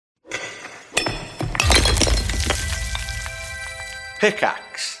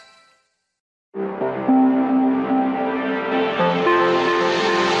Pickaxe.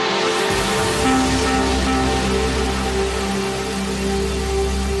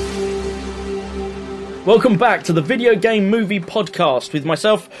 Welcome back to the Video Game Movie Podcast with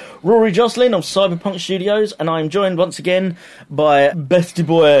myself, Rory Joslin of Cyberpunk Studios, and I'm joined once again by bestie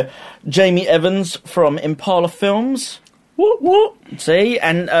boy Jamie Evans from Impala Films. What? See,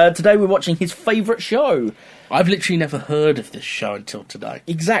 and today we're watching his favourite show. I've literally never heard of this show until today.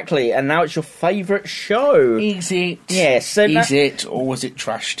 Exactly, and now it's your favourite show. Is it? Yes. Is it, or was it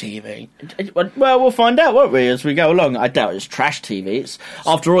trash TV? Well, we'll find out, won't we, as we go along. I doubt it's trash TV.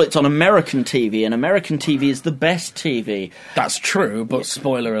 After all, it's on American TV, and American TV is the best TV. That's true, but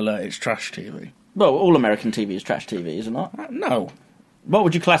spoiler alert, it's trash TV. Well, all American TV is trash TV, is it not? No. What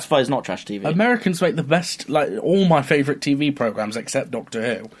would you classify as not trash TV? Americans make the best, all my favourite TV programmes except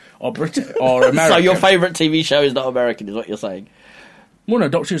Doctor Who are British or American. So your favourite TV show is not American, is what you're saying? Well, no,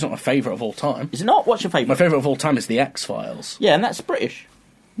 Doctor Who's not my favourite of all time. Is it not? What's your My favourite? favourite of all time is The X-Files. Yeah, and that's British.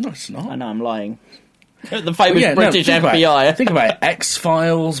 No, it's not. I know, I'm lying. The famous British FBI. Think about it.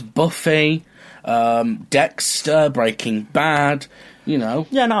 X-Files, Buffy, Dexter, Breaking Bad, you know.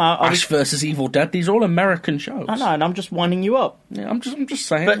 Yeah, no, Ash vs Evil Dead. These are all American shows. I know, and I'm just winding you up. Yeah, I'm just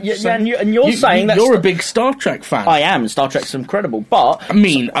saying. But just yeah, saying. and you're saying that you're a big Star Trek fan. I am. Star Trek's incredible, but I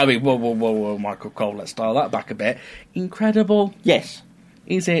mean, whoa, Michael Cole. Let's dial that back a bit. Incredible, yes.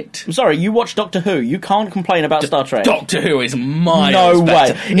 is it? I'm sorry, you watch Doctor Who. You can't complain about Star Trek. Doctor Who is miles No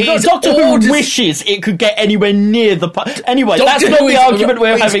better. way. Doctor Who wishes it could get anywhere near the... Anyway, Doctor that's not Who the is- argument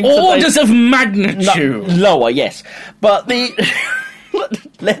we're it's having today. orders of magnitude. Lower, yes. But the...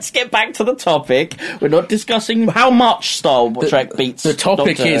 Let's get back to the topic. We're not discussing how much Star Trek beats The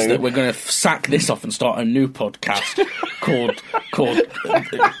topic Doctor is Who. that we're going to sack this off and start a new podcast called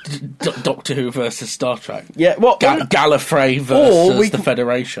Doctor Who versus Star Trek. Yeah, what? Gallifrey Or versus the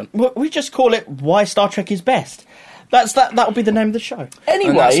Federation. We just call it Why Star Trek is Best. That'll be the name of the show.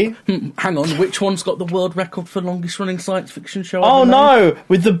 Anyway... Hang on, which one's got the world record for longest running science fiction show Oh ever made? no!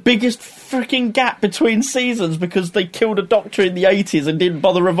 With the biggest freaking gap between seasons because they killed a Doctor in the 80s and didn't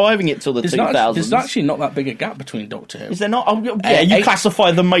bother reviving it till the 2000s. There's actually not that big a gap between Doctor Who. Is there not? Oh, yeah, you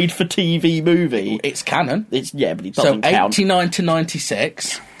classify the made-for-TV movie. It's canon. But it So doesn't count. 89 to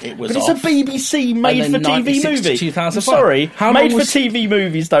 96, it was But it's off. a BBC made-for-TV 96 to movie. 2005. I'm sorry, How long was- made-for-TV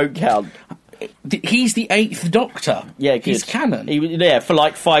movies don't count. He's the 8th Doctor. Yeah, good. He's canon. For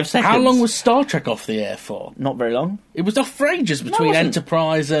like 5 seconds. How long was Star Trek off the air for? Not very long. It was off for ages between wasn't.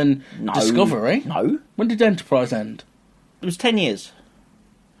 Enterprise and Discovery. No. When did Enterprise end? It was 10 years.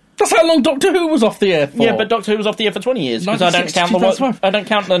 That's how long Doctor Who was off the air for. Yeah, but Doctor Who was off the air for 20 years because I 96 don't to count 2005. I don't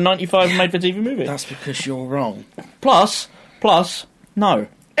count the 95 made-for-TV movie. That's because you're wrong. Plus, no.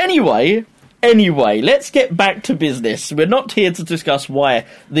 Anyway, let's get back to business. We're not here to discuss why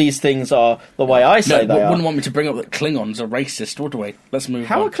these things are the way I say they wouldn't are. want me to bring up that Klingons are racist, would we? Let's move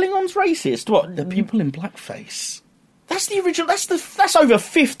How on. are Klingons racist? What? The people in blackface. That's the original. That's over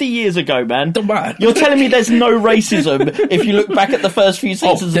 50 years ago, man. Don't matter. You're telling me there's no racism if you look back at the first few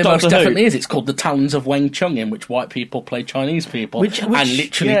seasons there of most Doctor Who? definitely is. It's called the Talons of Weng Chung, in which white people play Chinese people and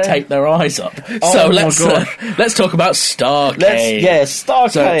literally yeah. take their eyes up. Oh So my let's talk about Starcade.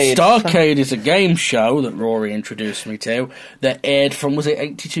 Starcade. So Starcade is a game show that Rory introduced me to that aired from, was it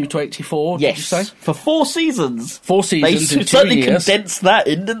 82 to 84? Yes, Did you say? for 4 seasons. 4 seasons They in 2 certainly years. condensed that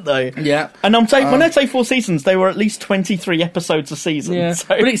in, didn't they? Yeah. And I'm saying when I say 4 seasons, they were at least 23 episodes a season. Yeah, So.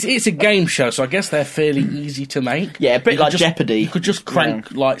 but it's a game show, so I guess they're fairly easy to make. Yeah, a bit You could like just- Jeopardy. You could just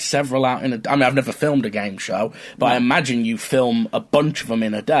crank like several out in a. I mean, I've never filmed a game show, but I imagine you film a bunch of them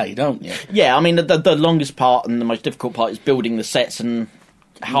in a day, don't you? Yeah, I mean, the longest part and the most difficult part is building the sets and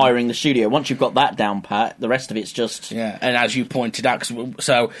hiring the studio. Once you've got that down pat, the rest of it's just... Yeah, and as you pointed out,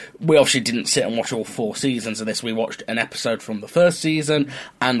 so we obviously didn't sit and watch all 4 seasons of this. We watched an episode from the first season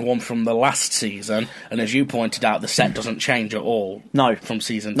and one from the last season, and as you pointed out, the set doesn't change at all. No. From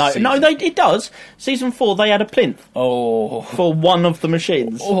season to No, season. it does. Season 4, they had a plinth Oh. for one of the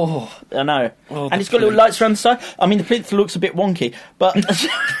machines. Oh. I know. Oh, And it's got little lights around the side. I mean, the plinth looks a bit wonky, but...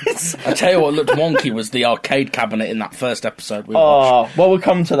 I tell you what looked wonky was the arcade cabinet in that first episode we watched. Oh, well, we'll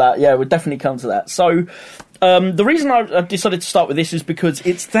come to that. Yeah, we'll definitely come to that. So, the reason I decided to start with this is because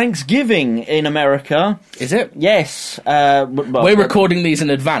it's Thanksgiving in America. Is it? Yes. We're recording these in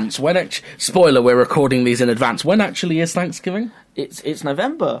advance. Spoiler, we're recording these in advance. When actually is Thanksgiving? It's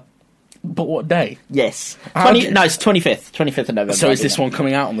November. But what day? Yes. How 20, no, it's 25th. 25th of November. So is this one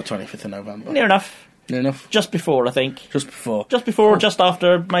coming out on the 25th of November? Near enough. Near enough. Just before, I think. Just before. Just before or just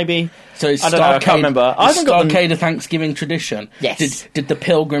after, maybe. So it's I don't know, I can't remember. I haven't got Starcade a Thanksgiving tradition? Yes. Did the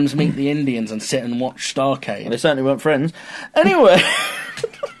Pilgrims meet the Indians and sit and watch Starcade? They certainly weren't friends. Anyway...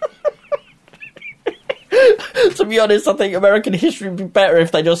 To be honest, I think American history would be better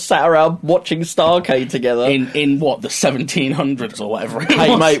if they just sat around watching Starcade together. In what, the 1700s or whatever it was?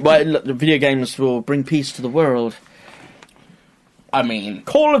 Hey, mate, wait, look, the video games will bring peace to the world. I mean...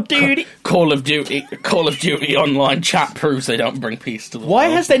 Call of Duty... Call of Duty online chat proves they don't bring peace to the world. Why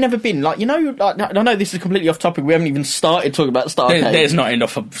has there never been, like, you know, like, I know this is completely off topic, we haven't even started talking about Starcade. There's not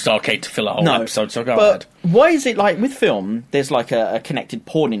enough of Starcade to fill a whole episode, so go ahead. Why is it, like, with film, there's, like, a connected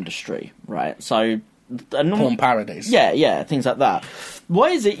porn industry, right? So... porn parodies. Yeah, things like that.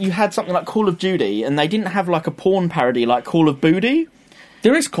 Why is it you had something like Call of Duty and they didn't have like a porn parody like Call of Booty?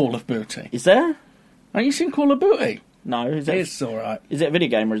 There is Call of Booty. Is there? Have you seen Call of Booty? No. It's alright. Is it a video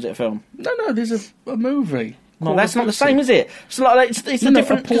game or is it a film? No, there's a movie. No, that's not the same, is it? So like, it's a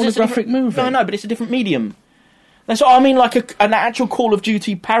different... pornographic movie. No, but it's a different medium. That's what I mean, like an actual Call of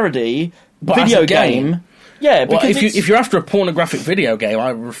Duty parody video game. Yeah, because if you're after a pornographic video game, I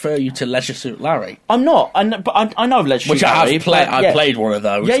refer you to Leisure Suit Larry. I'm not, but I know of Leisure Suit Larry. Which I played one of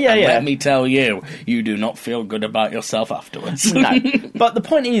those. Yeah. Let me tell you, you do not feel good about yourself afterwards. No, but the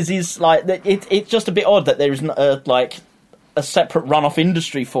point is like that it's just a bit odd that there isn't a separate run-off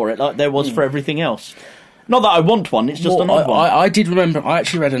industry for it, like there was for everything else. Not that I want one, it's just an odd one. I did remember, I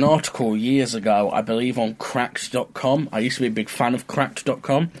actually read an article years ago, I believe on Cracked.com. I used to be a big fan of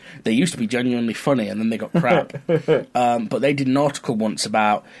Cracked.com. They used to be genuinely funny, and then they got crap. But they did an article once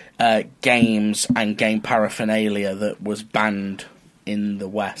about games and game paraphernalia that was banned in the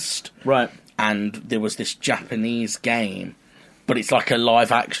West. Right. And there was this Japanese game, but it's like a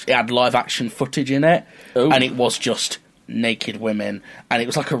live action, it had live action footage in it, and it was just naked women, and it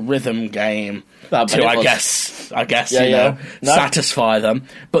was like a rhythm game to I guess satisfy them.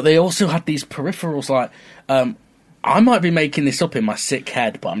 But they also had these peripherals like I might be making this up in my sick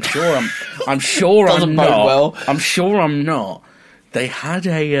head, but I'm sure I'm not. Well. I'm sure I'm not. They had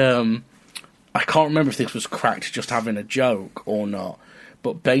a I can't remember if this was Cracked just having a joke or not.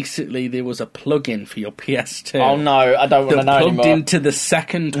 But basically, there was a plug-in for your PS2. Oh no, I don't want to know anymore. Plugged into the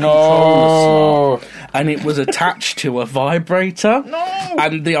second controller slot, and it was attached to a vibrator. No.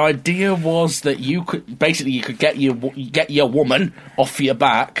 And the idea was that you could get your woman off your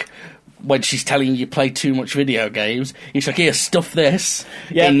back when she's telling you play too much video games. You're like, here, stuff this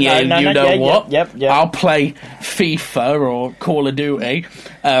in you. What? Yep. I'll play FIFA or Call of Duty.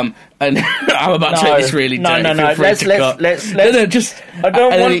 And I'm about to make this really dirty. No. Let's. I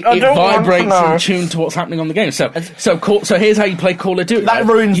don't want. It vibrates in tune to what's happening on the game. So here's how you play Call of Duty. That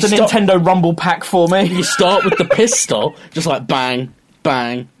ruins the Nintendo Rumble Pack for me. You start with the pistol, just like bang,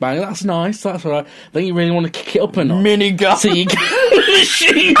 bang, bang. That's nice. That's all right. Then you really want to kick it up a notch. Minigun. So you get a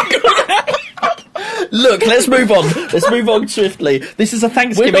machine gun. Look, let's move on. Let's move on swiftly. This is a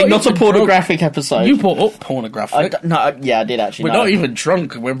Thanksgiving, not a pornographic episode. You brought up pornographic. I did actually. We're not even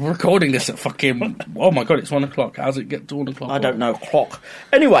drunk. We're recording this at fucking... Oh my god, it's 1 o'clock. How's it get to 1 o'clock? I don't know. Clock.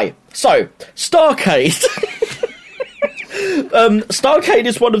 Anyway, so, Starcade. Starcade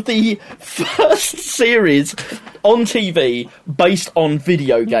is one of the first series on TV based on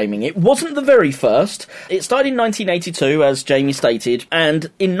video gaming. It wasn't the very first. It started in 1982, as Jamie stated, and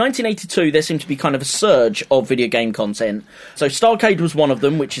in 1982 there seemed to be kind of a surge of video game content. So Starcade was one of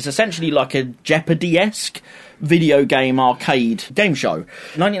them, which is essentially like a Jeopardy-esque video game arcade game show.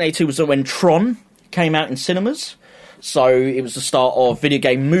 1982 was when Tron came out in cinemas, so it was the start of video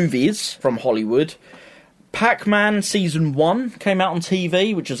game movies from Hollywood. Pac-Man Season 1 came out on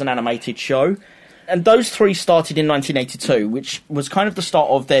TV, which was an animated show. And those three started in 1982, which was kind of the start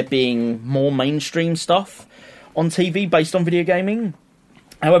of there being more mainstream stuff on TV based on video gaming.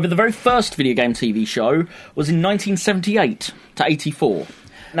 However, the very first video game TV show was in 1978 to 84.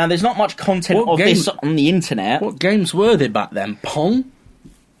 Now, there's not much content this on the internet. What games were there back then? Pong?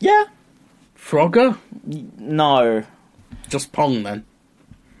 Yeah. Frogger? No. Just Pong, then?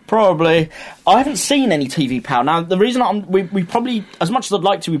 Probably. I haven't seen any TV Pal. Now, the reason we probably, as much as I'd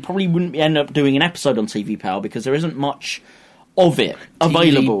like to, we probably wouldn't end up doing an episode on TV Pal because there isn't much of it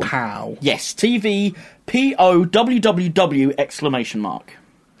available. TV Pal? Yes, TV POWWW exclamation mark.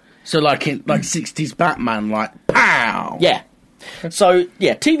 So like 60s Batman, like, pow! Yeah. So,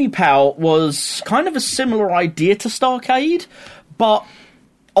 yeah, TV Pal was kind of a similar idea to Starcade, but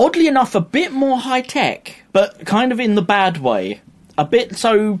oddly enough, a bit more high-tech, but kind of in the bad way. A bit,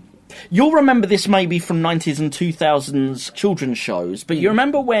 so you'll remember this maybe from 90s and 2000s children's shows, but you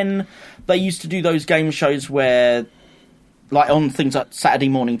remember when they used to do those game shows where like on things like Saturday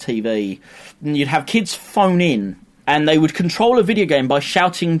morning TV, and you'd have kids phone in, and they would control a video game by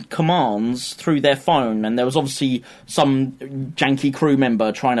shouting commands through their phone, and there was obviously some janky crew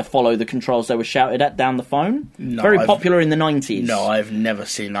member trying to follow the controls they were shouted at down the phone. Very popular in the 90s. No, I've never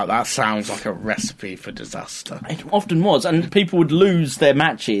seen that. That sounds like a recipe for disaster. It often was, and people would lose their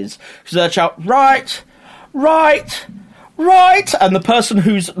matches because they'd shout, right, right, right, and the person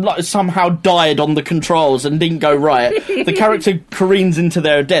who's like somehow died on the controls and didn't go right, the character careens into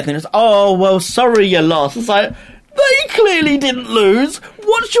their death, and it's, oh, well, sorry you lost. It's like, they clearly didn't lose.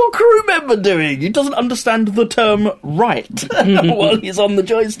 What's your crew member doing? He doesn't understand the term right while he's on the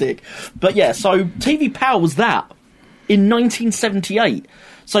joystick. But yeah, so TV Power was that in 1978.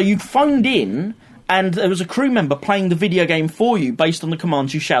 So you phoned in, and there was a crew member playing the video game for you based on the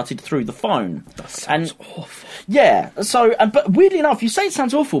commands you shouted through the phone. That sounds awful. Yeah, so, but weirdly enough, you say it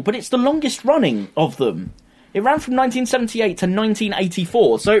sounds awful, but it's the longest running of them. It ran from 1978 to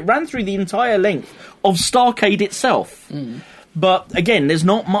 1984, so it ran through the entire length of Starcade itself. But again, there's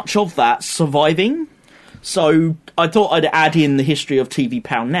not much of that surviving, so I thought I'd add in the history of TV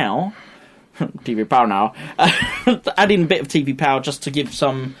Power now. TV Power now. Add in a bit of TV Power just to give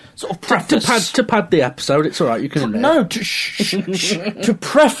some sort of preface. To pad the episode, it's alright, you can admit. No, to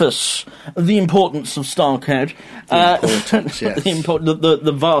preface the importance of Starcade.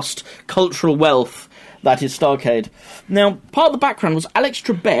 The vast cultural wealth that is Starcade. Now, part of the background was Alex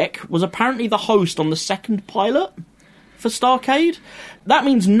Trebek was apparently the host on the second pilot for Starcade. That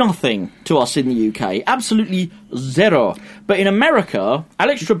means nothing to us in the UK. Absolutely zero. But in America,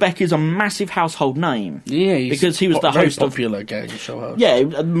 Alex Trebek is a massive household name. Yeah, because he was the host of popular game show host. Yeah,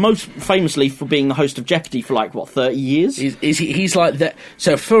 most famously for being the host of Jeopardy for 30 years. He's like that.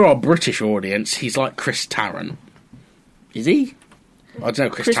 So for our British audience, he's like Chris Tarrant. Is he? I don't know,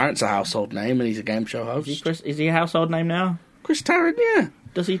 Chris Tarrant's a household name and he's a game show host. Is he a household name now? Chris Tarrant, yeah.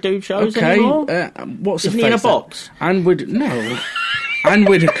 Does he do shows anymore? What's Isn't he in a box? Anne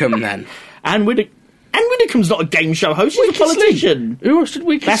Widdecombe then. Anne Widdecombe's not a game show host, she's a politician. Who hosted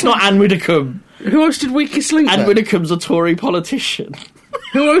Weakest That's not Anne Widdecombe. Who hosted Weakest Link? Anne Widdecombe's a Tory politician.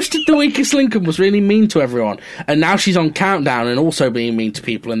 Who hosted The Weakest Link and was really mean to everyone. And now she's on Countdown and also being mean to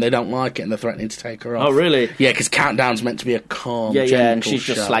people and they don't like it and they're threatening to take her off. Oh, really? Yeah, because Countdown's meant to be a calm, gentle and she's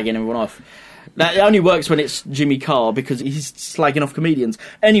just slagging everyone off. That only works when it's Jimmy Carr because he's slagging off comedians.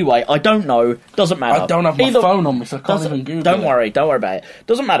 Anyway, I don't know. Doesn't matter. I don't have my phone on me, so I can't even Google Don't worry about it.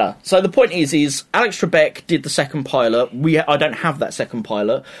 Doesn't matter. So the point is Alex Trebek did the second pilot. I don't have that second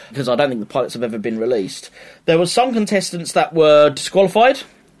pilot because I don't think the pilots have ever been released. There were some contestants that were disqualified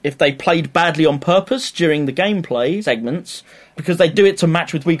if they played badly on purpose during the gameplay segments because they do it to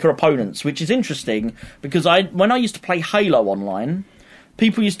match with weaker opponents, which is interesting because when I used to play Halo online,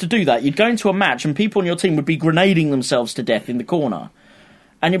 people used to do that. You'd go into a match and people on your team would be grenading themselves to death in the corner.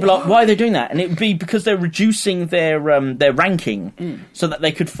 And you'd be like, why are they doing that? And it would be because they're reducing their ranking so that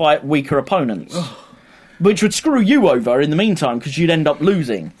they could fight weaker opponents. Which would screw you over in the meantime because you'd end up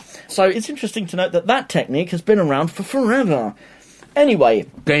losing. So it's interesting to note that technique has been around for forever. Anyway.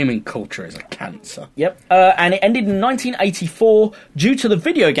 Gaming culture is a cancer. Yep. And it ended in 1984 due to the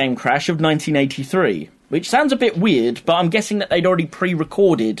video game crash of 1983. Which sounds a bit weird, but I'm guessing that they'd already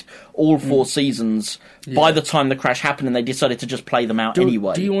pre-recorded all 4 seasons by the time the crash happened and they decided to just play them out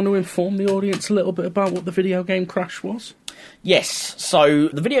anyway. Do you want to inform the audience a little bit about what the video game crash was? Yes. So,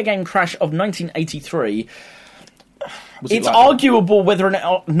 the video game crash of 1983... It's arguable whether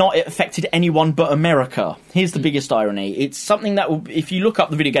or not it affected anyone but America. Here's the biggest irony. It's something that, if you look up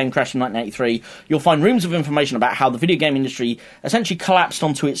the video game crash in 1983, you'll find reams of information about how the video game industry essentially collapsed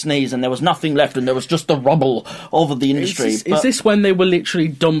onto its knees and there was nothing left and there was just the rubble of the industry. Is this when they were literally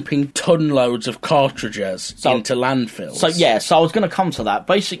dumping ton loads of cartridges into landfills? So I was going to come to that.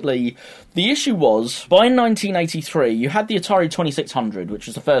 Basically, the issue was, by 1983, you had the Atari 2600, which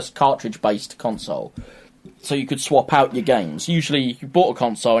was the first cartridge-based console. So you could swap out your games. Usually you bought a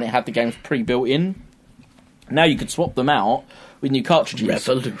console and it had the games pre-built in. Now you could swap them out with new cartridges.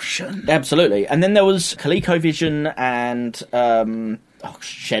 Revolution. Absolutely. And then there was ColecoVision and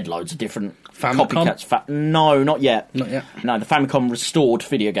shed loads of different Famicom? copycats. No, not yet. Not yet. No, the Famicom restored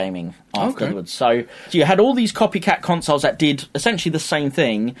video gaming afterwards. Okay. So you had all these copycat consoles that did essentially the same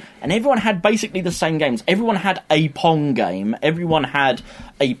thing, and everyone had basically the same games. Everyone had a Pong game. Everyone had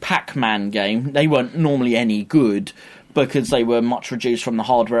a Pac-Man game. They weren't normally any good because they were much reduced from the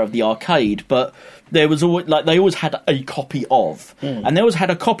hardware of the arcade, but there was always, they always had a copy of. And they always had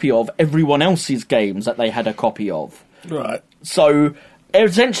a copy of everyone else's games that they had a copy of. Right. So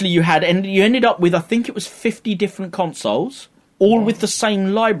essentially you ended up with, I think it was 50 different consoles, all with the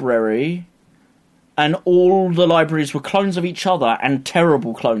same library and all the libraries were clones of each other and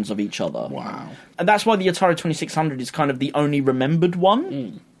terrible clones of each other. Wow. And that's why the Atari 2600 is kind of the only remembered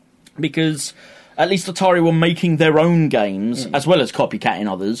one, because at least Atari were making their own games, as well as copycatting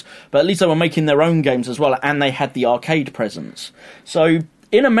others, but at least they were making their own games as well, and they had the arcade presence. So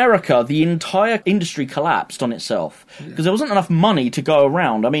in America, the entire industry collapsed on itself, because there wasn't enough money to go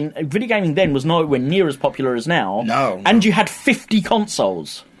around. I mean, video gaming then was nowhere near as popular as now, No. and you had 50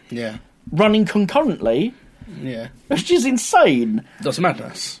 consoles Yeah. running concurrently, Yeah. which is insane. That's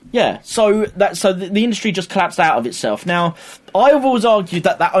madness. Yeah, so the industry just collapsed out of itself. Now, I've always argued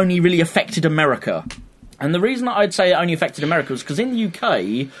that only really affected America. And the reason that I'd say it only affected America was because in the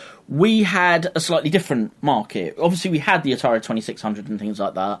UK, we had a slightly different market. Obviously, we had the Atari 2600 and things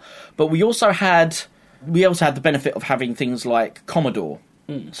like that, but we also had the benefit of having things like Commodore.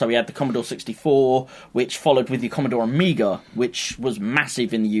 So we had the Commodore 64, which followed with the Commodore Amiga, which was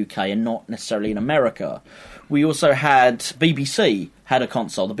massive in the UK and not necessarily in America. We also had BBC had a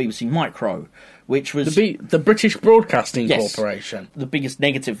console, the BBC Micro, which was The British Broadcasting Yes. Corporation. The biggest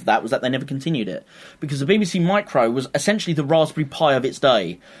negative of that was that they never continued it, because the BBC Micro was essentially the Raspberry Pi of its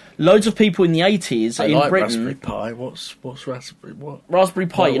day. Loads of people in the 80s I in like Britain... Raspberry Pi. What's Raspberry? What? Raspberry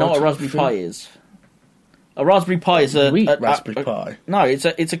Pi, you know what a what's Raspberry it Pi is? A Raspberry Pi is a... Wheat a- Raspberry Pi. No, it's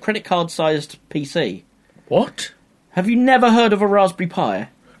a credit card-sized PC. What? Have you never heard of a Raspberry Pi?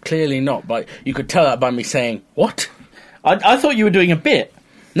 Clearly not, but you could tell that by me saying, what? I thought you were doing a bit.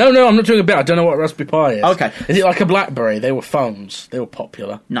 No, I'm not doing a bit. I don't know what Raspberry Pi is. Okay. Is it like a BlackBerry? They were phones. They were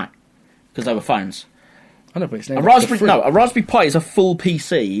popular. No, because they were phones. I know, but it's A Raspberry Pi is a full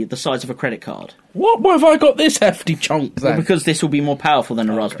PC the size of a credit card. What? Why have I got this hefty chunk then? Well, because this will be more powerful than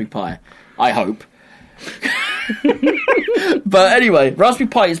a Raspberry Pi. I hope. But anyway, Raspberry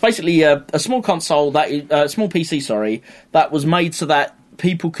Pi is basically a small console, small PC, sorry, that was made so that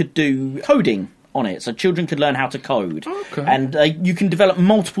people could do coding on it, so children could learn how to code. Okay. And you can develop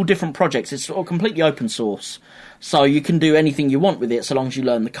multiple different projects. It's sort of completely open source, so you can do anything you want with it so long as you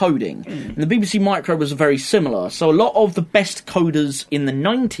learn the coding. And the BBC Micro was very similar, so a lot of the best coders in the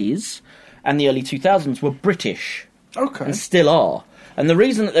 90s and the early 2000s were British, Okay. and still are. And the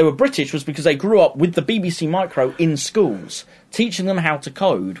reason that they were British was because they grew up with the BBC Micro in schools, teaching them how to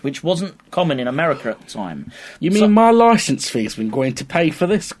code, which wasn't common in America at the time. You mean my licence fee's been going to pay for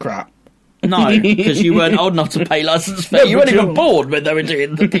this crap? No, because you weren't old enough to pay licence fee. No, You weren't but even you- bored when they were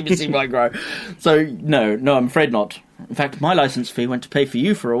doing the BBC Micro. So, no, I'm afraid not. In fact, my licence fee went to pay for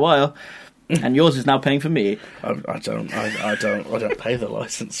you for a while, and yours is now paying for me. I don't pay the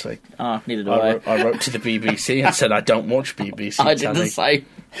licence fee. Ah, neither do I. I wrote to the BBC and said I don't watch BBC I did telly. the same.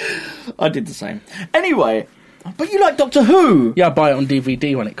 I did the same. Anyway, but you like Doctor Who? Yeah, I buy it on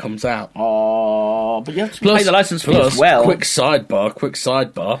DVD when it comes out. Oh, but you have to pay the licence fee as well. Quick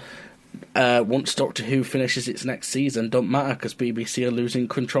sidebar. Once Doctor Who finishes its next season, don't matter because BBC are losing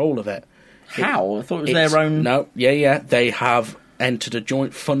control of it. How? I thought it was their own... No, yeah. They have entered a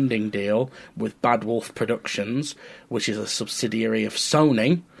joint funding deal with Bad Wolf Productions, which is a subsidiary of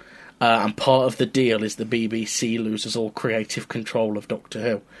Sony, and part of the deal is the BBC loses all creative control of Doctor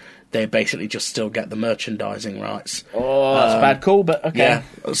Who. They basically just still get the merchandising rights. Oh, that's a bad call, but okay.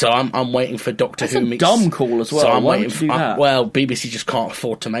 Yeah, so I'm waiting for Doctor That's Who a meets... dumb call as well. So I'm Why waiting would you do that? well, BBC just can't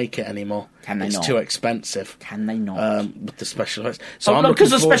afford to make it anymore. Can they it's not? too expensive. Can they not? With the special effects. So I'm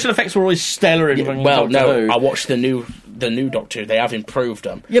because looking the forward- special effects were always stellar in Well, Doctor Who. I watched the new Doctor Who. They have improved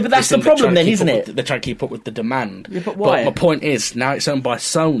them. Yeah, but that's They're the problem trying to then, keep isn't up it? with- they're trying to keep up with the demand. Yeah, but why? my point is, now it's owned by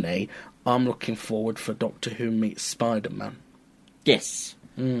Sony, I'm looking forward for Doctor Who meets Spider-Man. Yes.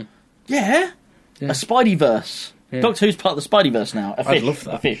 Yeah? A Spideyverse. Doctor Who's part of the Spideyverse now. A fish. I'd love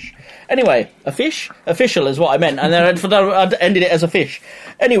that. A fish. Anyway, a fish? Official is what I meant, and then I'd ended it as a fish.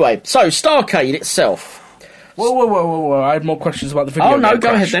 Anyway, so Starcade itself. Whoa. I had more questions about the video Oh, no, game go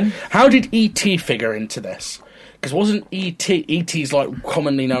crash. ahead then. How did E.T. figure into this? Because wasn't E.T.'s like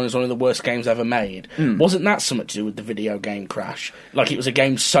commonly known as one of the worst games ever made? Wasn't that something to do with the video game crash? Like it was a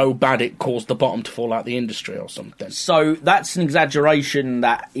game so bad it caused the bottom to fall out the industry or something? So that's an exaggeration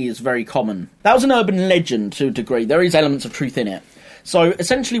that is very common. That was an urban legend to a degree. There is elements of truth in it. So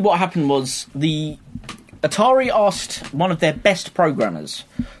essentially what happened was the Atari asked one of their best programmers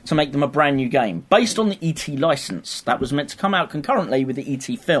to make them a brand new game based on the E.T. license that was meant to come out concurrently with the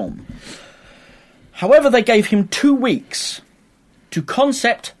E.T. film. However, they gave him 2 weeks to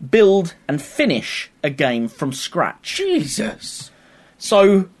concept, build and finish a game from scratch. Jesus.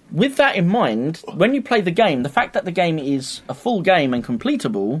 So, with that in mind, when you play the game, the fact that the game is a full game and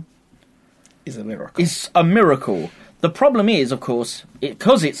completable Is a miracle. is a miracle. The problem is, of course,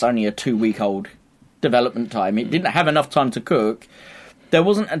 because it's only a 2-week-old development time, it didn't have enough time to cook. there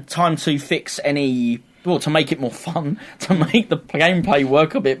wasn't a time to fix any. Well, to make it more fun, to make the gameplay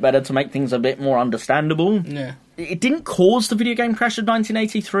work a bit better, to make things a bit more understandable. Yeah. It didn't cause the video game crash of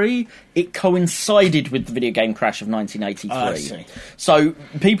 1983. It coincided with the video game crash of 1983. I see. So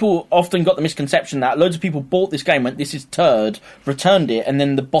people often got the misconception that loads of people bought this game, went, this is turd, returned it, and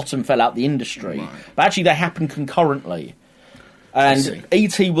then the bottom fell out the industry. Right. But actually they happened concurrently. And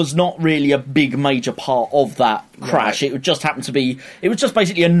E.T. was not really a big major part of that crash. Right. It just happened to be... It was just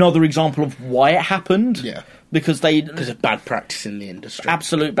basically another example of why it happened. Yeah. Because of bad practice in the industry.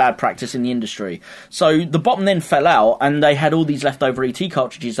 Absolute bad practice in the industry. So the bottom then fell out, and they had all these leftover ET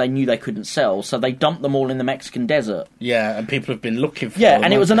cartridges they knew they couldn't sell, so they dumped them all in the Mexican desert. Yeah, and people have been looking for them. Yeah,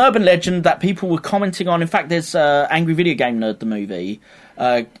 and it was an urban legend that people were commenting on. In fact, there's Angry Video Game Nerd, the movie.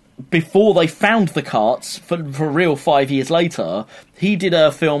 Before they found the carts, for real 5 years later, he did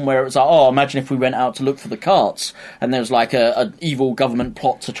a film where it was like, oh, imagine if we went out to look for the carts, and there was like an evil government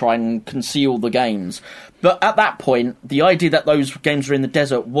plot to try and conceal the games. But at that point, the idea that those games were in the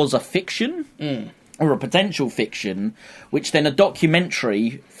desert was a fiction, or a potential fiction, which then a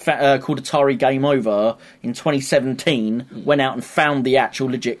documentary called Atari Game Over in 2017 went out and found the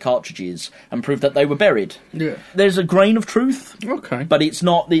actual legit cartridges and proved that they were buried. Yeah. There's a grain of truth, Okay. but it's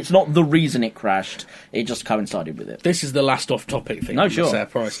not the reason it crashed. It just coincided with it. This is the last off-topic thing. No, sure. Sarah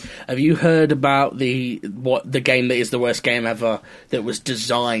Price. Have you heard about the game that is the worst game ever, that was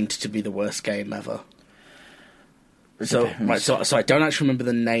designed to be the worst game ever? So I don't actually remember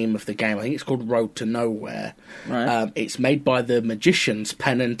the name of the game. I think it's called Road to Nowhere. Right. It's made by the magicians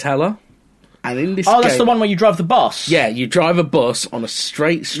Penn and Teller. And in this that's the one where you drive the bus? Yeah, you drive a bus on a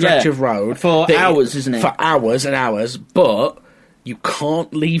straight stretch of road. For hours, isn't it? For hours and hours, but you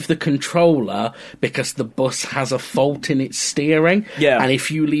can't leave the controller because the bus has a fault in its steering. Yeah. And if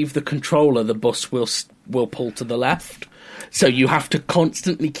you leave the controller, the bus will pull to the left. So you have to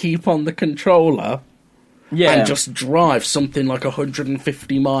constantly keep on the controller. Yeah. And just drive something like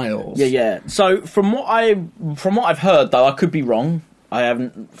 150 miles. Yeah. So from what I've heard, though, I could be wrong. I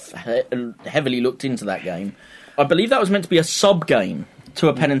haven't heavily looked into that game. I believe that was meant to be a sub-game to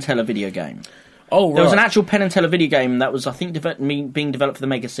a Penn and Teller video game. Oh, right. There was an actual Penn and Teller video game that was, I think, being developed for the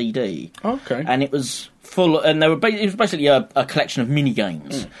Mega CD. Okay. And it was full, and it was basically a collection of mini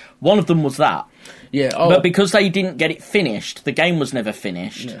games. One of them was that. Yeah. But because they didn't get it finished, the game was never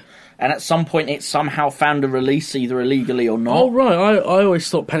finished. Yeah. And at some point, it somehow found a release, either illegally or not. Oh, right. I always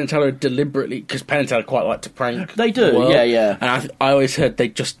thought Penn and Teller deliberately... Because Penn and Teller quite like to prank. They do, the world. yeah. And I always heard they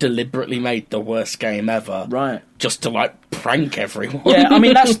just deliberately made the worst game ever. Right. Just to, prank everyone. Yeah, I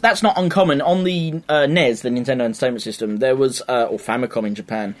mean, that's not uncommon. On the NES, the Nintendo Entertainment System, there was... or Famicom in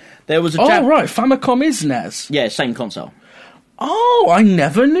Japan, there was a... right. Famicom is NES. Yeah, same console. Oh, I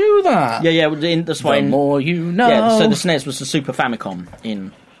never knew that. Yeah, that's why... The more you know. Yeah, so the SNES was the Super Famicom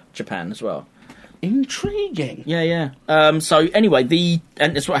in Japan as well. Intriguing. Yeah. So anyway,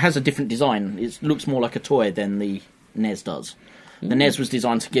 and it has a different design. It looks more like a toy than the NES does. The NES was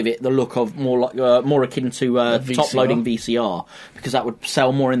designed to give it the look of more akin to top-loading VCR, because that would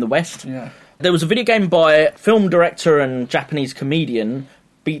sell more in the West. Yeah. There was a video game by film director and Japanese comedian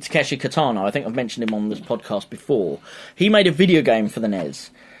Beat Takeshi Kitano. I think I've mentioned him on this podcast before. He made a video game for the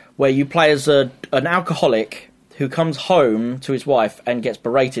NES where you play as an alcoholic who comes home to his wife and gets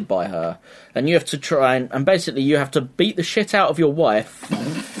berated by her. And you have to try and basically you have to beat the shit out of your wife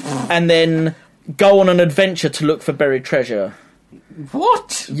and then go on an adventure to look for buried treasure.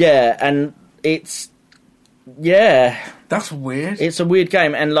 What? Yeah, and it's... Yeah. That's weird. It's a weird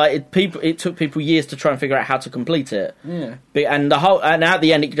game, and it took people years to try and figure out how to complete it. Yeah. And at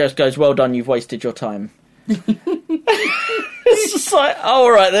the end it just goes, well done, you've wasted your time. It's just like, oh,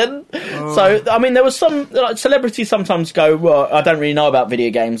 all right then. Oh. So, I mean, there was some... celebrities sometimes go, well, I don't really know about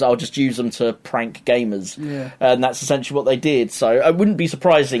video games, I'll just use them to prank gamers. Yeah. And that's essentially what they did. So, it wouldn't be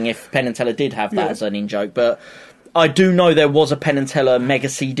surprising if Penn and Teller did have that as an in-joke, but I do know there was a Penn and Teller Mega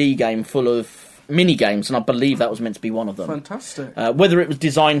CD game full of mini-games, and I believe that was meant to be one of them. Fantastic. Whether it was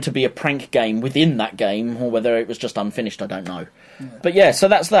designed to be a prank game within that game, or whether it was just unfinished, I don't know. Yeah. But yeah, so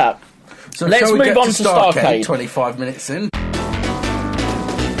that's that. So let's move on to Starcade. 25 minutes in.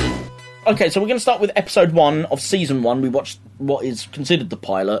 Okay, so we're going to start with episode 1 of season 1. We watched what is considered the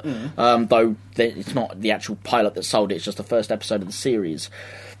pilot, though it's not the actual pilot that sold it, it's just the first episode of the series.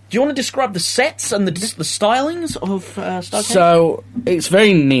 Do you want to describe the sets and the stylings of Starcade? So, it's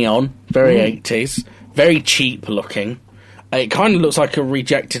very neon, very 80s, very cheap looking. It kind of looks like a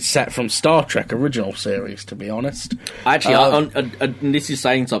rejected set from Star Trek original series, to be honest. Actually, this is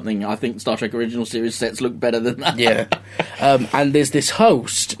saying something. I think Star Trek original series sets look better than that. Yeah. And there's this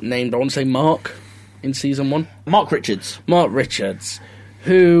host named, I want to say Mark, in season 1. Mark Richards. Mark Richards,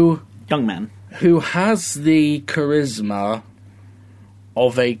 who Young man. has the charisma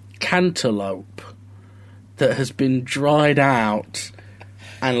of a cantaloupe that has been dried out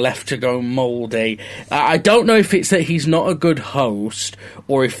and left to go mouldy. I don't know if it's that he's not a good host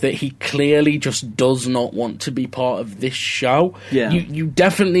or if that he clearly just does not want to be part of this show. Yeah. You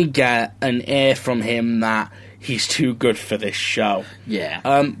definitely get an air from him that he's too good for this show. Yeah.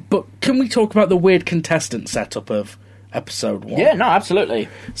 But can we talk about the weird contestant setup of episode 1? Yeah, no, absolutely.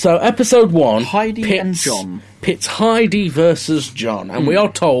 So episode 1, Heidi and John. Pits Heidi versus John, and we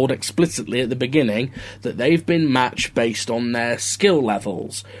are told explicitly at the beginning that they've been matched based on their skill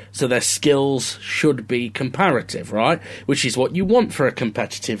levels. So their skills should be comparative, right? Which is what you want for a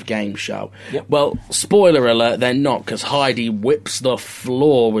competitive game show. Yep. Well, spoiler alert, they're not, because Heidi whips the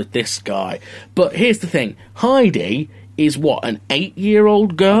floor with this guy. But here's the thing, Heidi is what, an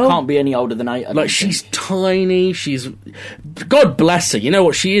 8-year-old girl? Can't be any older than 8. I don't Like, she's think. tiny, she's... God bless her, you know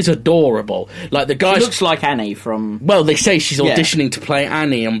what, she is adorable. Like, the guy... She looks like Annie from... Well, they say she's Yeah. auditioning to play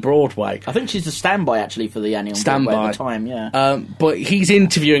Annie on Broadway. I think she's a standby, actually, for the Annie on Broadway at the time, yeah. But he's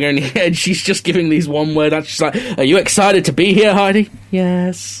interviewing her, and she's just giving these one-word answers. She's like, are you excited to be here, Heidi?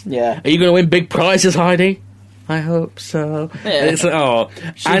 Yes. Yeah. Are you going to win big prizes, Heidi? I hope so. Yeah. And it's like, oh.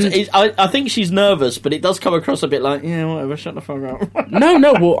 And I think she's nervous, but it does come across a bit like, yeah, whatever, shut the fuck up.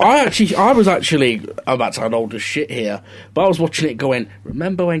 no, well, I was actually, I'm about to sound old as shit here, but I was watching it going,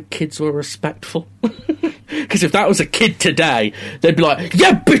 remember when kids were respectful? Because if that was a kid today, they'd be like,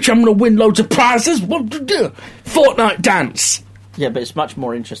 yeah, bitch, I'm going to win loads of prizes. What to do? Fortnite dance. Yeah, but it's much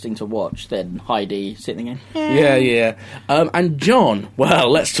more interesting to watch than Heidi sitting in. Yeah. And John, well,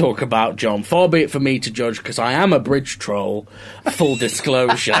 let's talk about John. Far be it for me to judge, because I am a bridge troll, full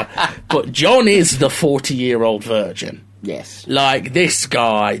disclosure, but John is the 40-year-old virgin. Yes. Like, this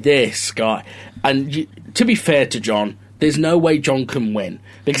guy. And to be fair to John, there's no way John can win,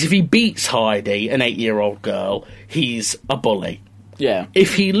 because if he beats Heidi, an 8-year-old girl, he's a bully. Yeah.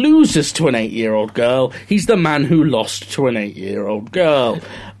 If he loses to an 8-year-old girl, he's the man who lost to an 8-year-old girl.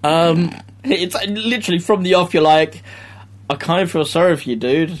 It's literally from the off, you're like, I kind of feel sorry for you,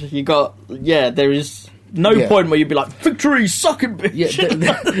 dude. There is no point where you'd be like, victory, suck it, bitch.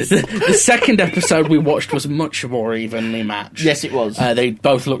 Yeah, the second episode we watched was much more evenly matched. Yes, it was. They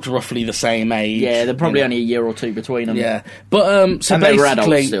both looked roughly the same age. Yeah, they're probably only a year or two between them. Yeah, but so And they were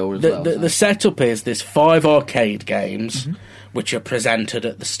basically, adults still as well, so. the setup is there's 5 arcade games, which are presented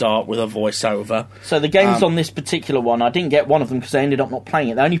at the start with a voiceover. So the games on this particular one, I didn't get one of them because they ended up not playing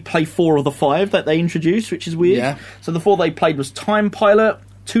it. They only play 4 of the 5 that they introduced, which is weird. Yeah. So the 4 they played was Time Pilot,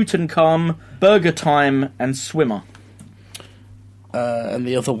 Tutankhamun, Burger Time, and Swimmer. And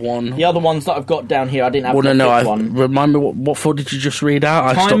the other one... The other ones that I've got down here, I didn't have Well, the no, fifth one. remind me, what 4 did you just read out?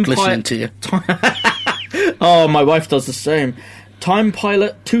 I stopped listening to you. Oh, my wife does the same. Time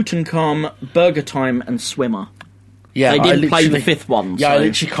Pilot, Tutankhamun, Burger Time, and Swimmer. Yeah, They I didn't play the literally- 5th one. Yeah, so I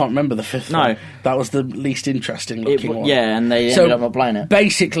literally can't remember the 5th No. one. That was the least interesting looking one. Yeah, and they So, ended up not playing it.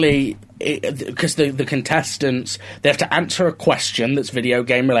 Basically, because the contestants, they have to answer a question that's video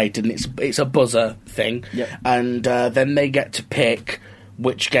game related, and it's a buzzer thing. Yep. And then they get to pick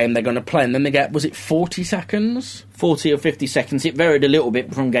which game they're going to play, and then they get, was it 40 seconds? 40 or 50 seconds. It varied a little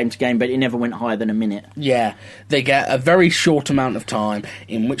bit from game to game, but it never went higher than a minute. Yeah, they get a very short amount of time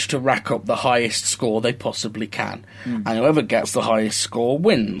in which to rack up the highest score they possibly can. And whoever gets the highest score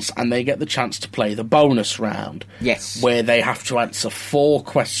wins, and they get the chance to play the bonus round. Yes. Where they have to answer 4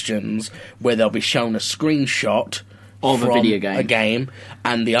 questions, where they'll be shown a screenshot Of a from video game. a game,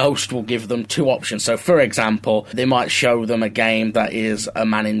 and the host will give them 2 options. So, for example, they might show them a game that is a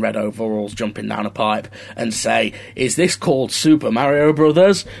man in red overalls jumping down a pipe and say, is this called Super Mario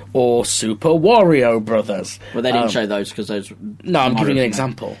Brothers or Super Wario Brothers? Well, they didn't show those because those... No, I'm giving an Mario-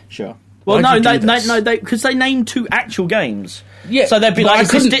 example. Sure. Well, Why'd you no, do this? because they named 2 actual games. Yeah, So they'd be but like, I is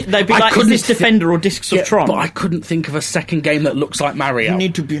this, couldn't- they'd be I like, is couldn't this Defender or Discs Yeah, of Tron? but I couldn't think of a second game that looks like Mario. You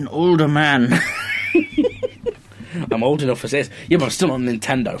need to be an older man. I'm old enough as it is. Yeah, but I'm still not a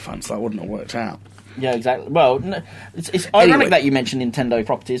Nintendo fan, so that wouldn't have worked out. Yeah, exactly. Well, it's ironic Anyway. that you mentioned Nintendo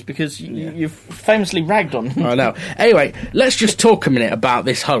properties because you've famously ragged on. I know. Anyway, let's just talk a minute about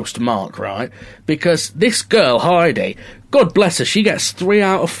this host, Mark, right? Because this girl, Heidi, God bless her, she gets 3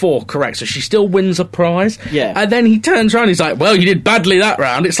 out of 4 correct, so she still wins a prize. Yeah. And then he turns around, he's like, well, you did badly that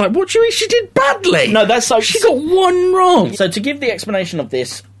round. It's like, what do you mean she did badly? No, that's so... She got 1 wrong. So to give the explanation of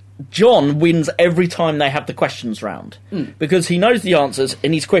this, John wins every time they have the questions round because he knows the answers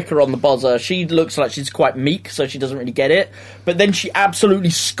and he's quicker on the buzzer. She looks like she's quite meek, so she doesn't really get it. But then she absolutely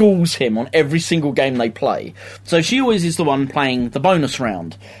schools him on every single game they play. So she always is the one playing the bonus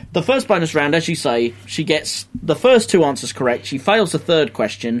round. The first bonus round, as you say, she gets the first 2 answers correct. She fails the third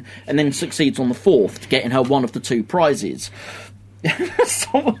question and then succeeds on the fourth, getting her one of the 2 prizes. Which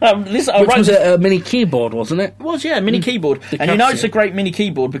was a mini keyboard, wasn't it? It was, yeah, mini keyboard. And you know it's a great mini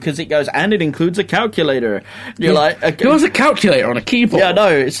keyboard because it goes, and it includes a calculator. You're like... Who has a calculator on a keyboard? Yeah, no,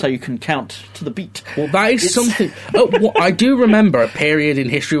 it's so you can count to the beat. Well, that is something... I do remember a period in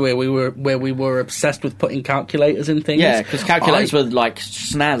history where we were obsessed with putting calculators in things. Yeah, because calculators were like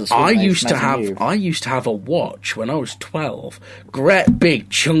snaz. I used to have a watch when I was 12. Great big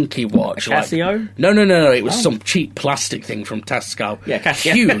chunky watch. A Casio? No. It was some cheap plastic thing from Tesco. Yeah,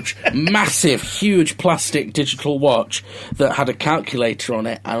 Casio. Huge, massive, huge plastic digital watch that had a calculator on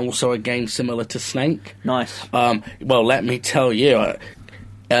it and also a game similar to Snake. Nice. Well, let me tell you,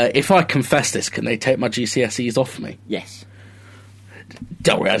 if I confess this, can they take my GCSEs off me? Yes.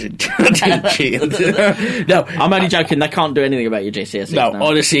 Don't worry, I didn't cheat. No, I'm only joking. They can't do anything about your GCSEs. No,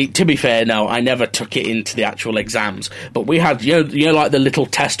 honestly, to be fair, no, I never took it into the actual exams. But we had, you know, like the little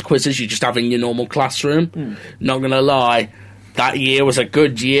test quizzes you just have in your normal classroom. Not gonna lie, that year was a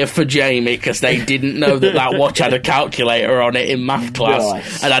good year for Jamie because they didn't know that watch had a calculator on it in math class,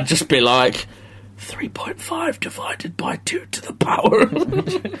 nice. And I'd just be like, 3.5 divided by 2 to the power.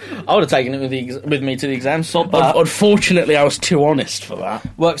 I would have taken it with me to the exam. Unfortunately, I was too honest for that.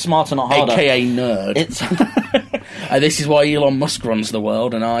 Work smarter, not harder. AKA nerd. This is why Elon Musk runs the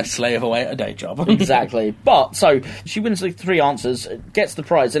world and I slave away at a day job. Exactly. But, so, she wins the 3 answers, gets the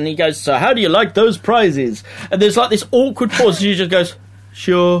prize, and he goes, so how do you like those prizes? And there's like this awkward pause, and she just goes,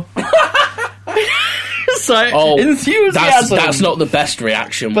 sure. So, enthusiasm. That's not the best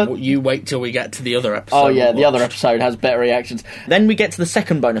reaction. But you wait till we get to the other episode. Oh yeah, the other episode has better reactions. Then we get to the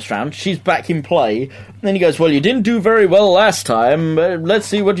second bonus round. She's back in play. And then he goes, well, you didn't do very well last time. Let's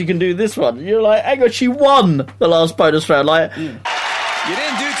see what you can do this one. You're like, hang on, she won the last bonus round. Like, you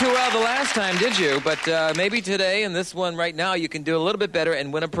didn't do too well the last time, did you? But maybe today and this one right now, you can do a little bit better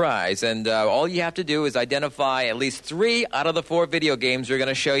and win a prize. And all you have to do is identify at least 3 out of the 4 video games we're going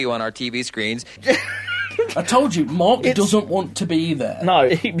to show you on our TV screens. I told you, Mark doesn't want to be there. No,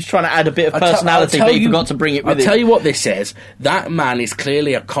 he was trying to add a bit of personality, but he forgot to bring it with him. I'll tell you what this is. That man is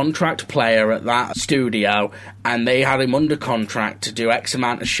clearly a contract player at that studio, and they had him under contract to do X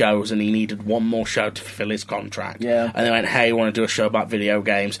amount of shows, and he needed one more show to fulfill his contract. Yeah. And they went, hey, we want to do a show about video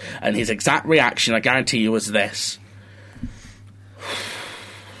games. And his exact reaction, I guarantee you, was this.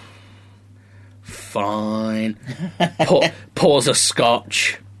 Fine. Pours a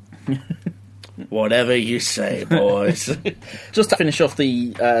scotch. Whatever you say, boys. Just to finish off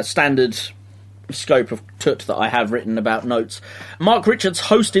the standard scope of tut that I have written about notes, Mark Richards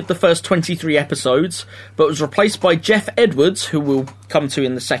hosted the first 23 episodes, but was replaced by Jeff Edwards, who we'll come to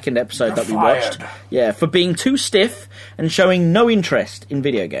in the second episode that we watched. Yeah, for being too stiff and showing no interest in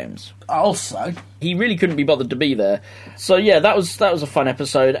video games. Also, he really couldn't be bothered to be there. So yeah, that was a fun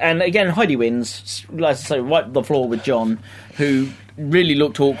episode. And again, Heidi wins. Like I say, wiped the floor with John, who really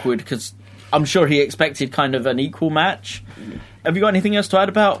looked awkward because I'm sure he expected kind of an equal match. Have you got anything else to add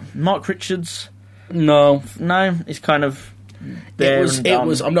about Mark Richards? No, it's kind of there. It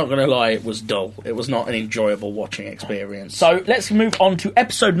was. I'm not going to lie. It was dull. It was not an enjoyable watching experience. So let's move on to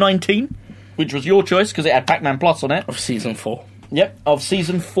episode 19, which was your choice because it had Pac-Man Plus on it of season 4. Yep, of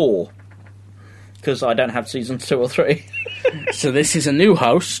season 4. Because I don't have seasons 2 or 3. So this is a new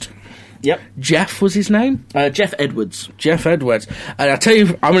host. Yep. Jeff was his name? Jeff Edwards. Jeff Edwards. And I tell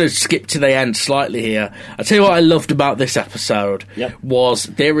you, I'm going to skip to the end slightly here. I tell you what I loved about this episode was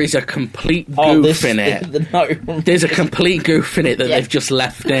there is a complete goof in it. There's a complete goof in it that they've just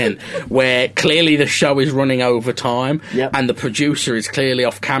left in, where clearly the show is running over time, and the producer is clearly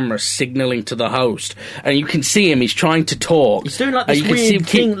off camera signalling to the host. And you can see him, he's trying to talk. He's doing like this weird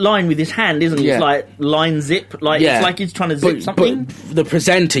king line with his hand, isn't he? It's like line zip. It's like he's trying to zip something. But the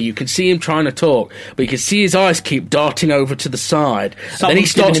presenter, you can see him trying to talk, but you can see his eyes keep darting over to the side. And then he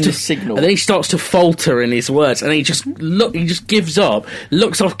starts to signal. And then he starts to falter in his words, and he just gives up,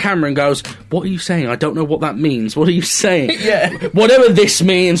 looks off camera, and goes, "What are you saying? I don't know what that means. What are you saying? Whatever this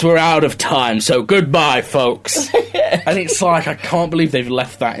means, we're out of time. So goodbye, folks." And it's like, I can't believe they've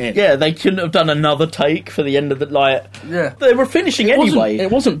left that in. Yeah, they couldn't have done another take for the end of the They were finishing anyway. It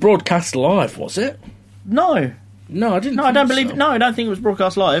wasn't broadcast live, was it? No. No, I didn't. No, I don't believe. No, I don't think it was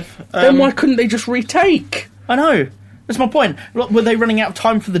broadcast live. Then why couldn't they just retake? I know. That's my point. Were they running out of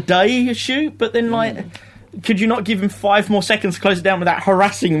time for the day shoot? But then, Could you not give him 5 more seconds to close it down without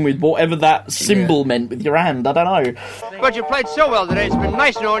harassing him with whatever that symbol meant with your hand? I don't know. But you played so well today. It's been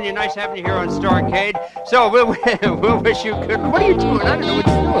nice knowing you, nice having you here on Starcade. So we'll wish you good. What are you doing? I don't know what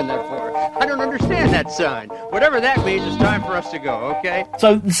you're doing that for. I don't understand that sign. Whatever that means, it's time for us to go, okay?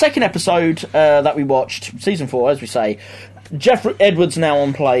 So the second episode that we watched, season 4, as we say, Jeff Edwards now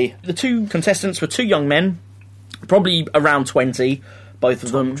on play. The 2 contestants were 2 young men, probably around 20, both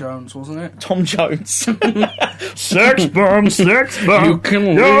of them. Tom Jones, wasn't it? Tom Jones. Sex bomb, sex bomb. You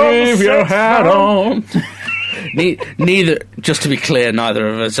can leave your hat on. Neither, just to be clear, neither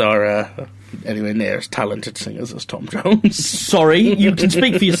of us are anywhere near as talented singers as Tom Jones. Sorry, you can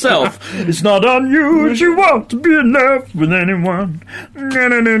speak for yourself. It's not unusual to be in love with anyone.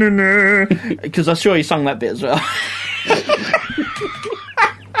 Because I'm sure you sung that bit as well.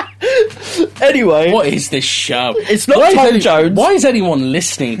 Anyway, what is this show? It's not Tom Jones. Why is anyone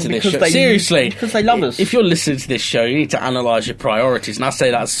listening to this show? Seriously, because they love us. If you're listening to this show, you need to analyse your priorities, and I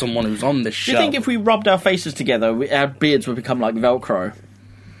say that as someone who's on this show. Do you think if we rubbed our faces together, our beards would become like Velcro?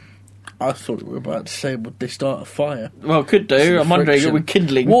 I thought we were about to say, would they start a fire? Well, could do. I'm wondering, are we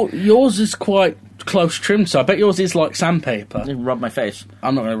kindling? Well, yours is quite close trimmed, so I bet yours is like sandpaper. Rub my face.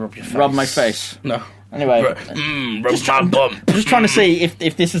 I'm not going to rub your face. Rub my face. No. Anyway, rub my bum. Just trying to see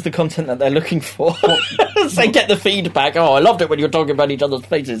if this is the content that they're looking for. So get the feedback. Oh, I loved it when you were talking about each other's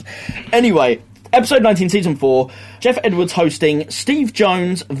faces. Anyway, episode 19, season 4. Jeff Edwards hosting Steve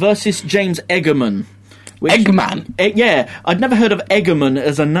Jones versus James Eggerman. Eggman? Yeah, I'd never heard of Eggerman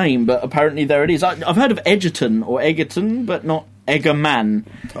as a name, but apparently there it is. I've heard of Edgerton or Egerton, but not Eggerman.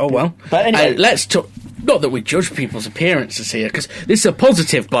 Oh, well. But anyway, let's talk... Not that we judge people's appearances here, because this is a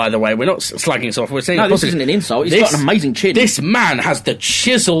positive, by the way. We're not slagging us off. We're saying this isn't an insult. He's got an amazing chin. This man has the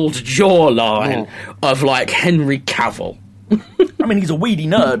chiselled jawline of, like, Henry Cavill. I mean, he's a weedy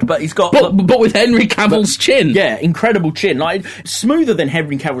nerd, but he's got... But with Henry Cavill's chin. Yeah, incredible chin. Like, smoother than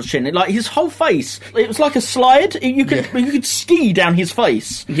Henry Cavill's chin. Like, his whole face, it was like a slide. You could ski down his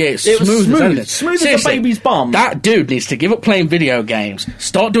face. Yeah, it's smooth. Smooth as a baby's bum. That dude needs to give up playing video games,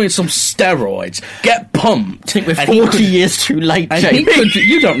 start doing some steroids, get pumped. I think we're 40 years too late, Jamie.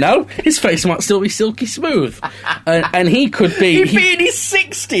 You don't know. His face might still be silky smooth. And he could be... He'd be in his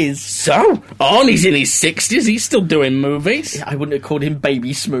 60s. So? Oh, and he's in his 60s. He's still doing movies. I wouldn't have called him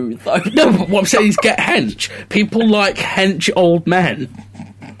Baby Smooth, though. No, but what I'm saying is get hench. People like hench old men.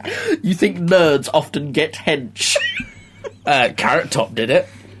 You think nerds often get hench? Carrot Top did it.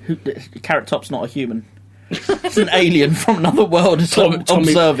 Carrot Top's not a human. It's an alien from another world.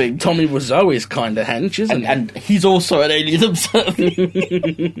 Observing. Tommy Wiseau is kind of hench, isn't he? And he's also an alien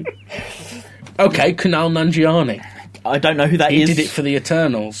observing. Okay, Kumail Nanjiani. I don't know who that is. He did it for the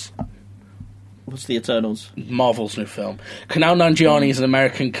Eternals. What's the Eternals? Marvel's new film. Kumail Nanjiani is an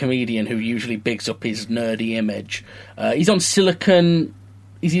American comedian who usually bigs up his nerdy image. He's on Silicon...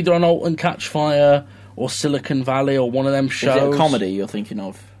 He's either on Alton Catch Fire or Silicon Valley or one of them shows. Is it a comedy you're thinking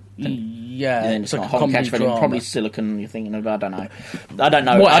of? Yeah, it's like a comedy drama. Probably Silicon you're thinking of. I don't know. Whatever. I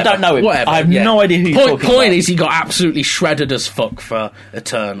don't know him. Whatever, I have no idea who you're talking about. Point is, he got absolutely shredded as fuck for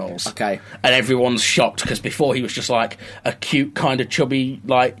Eternals. Okay. And everyone's shocked, because before he was just like a cute kind of chubby,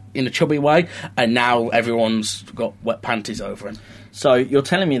 like in a chubby way, and now everyone's got wet panties over him. So you're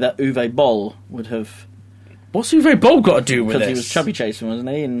telling me that Uwe Boll would have... What's Uwe Boll got to do with this? Because he was chubby chasing, wasn't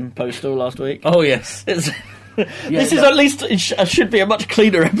he, in Postal last week? Oh, yes. This is at least... It should be a much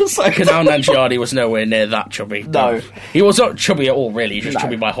cleaner episode. Kumail Nanjiani was nowhere near that chubby. No. He was not chubby at all, really. He was just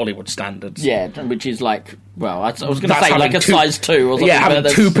chubby by Hollywood standards. Yeah, which is like... Well, I was going to say like a size 2 or something. Yeah, having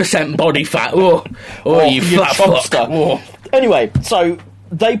 2% body fat. Oh, you flat fuck. Oh. Anyway, so...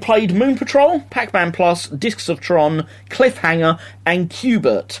 They played Moon Patrol, Pac-Man Plus, Discs of Tron, Cliffhanger, and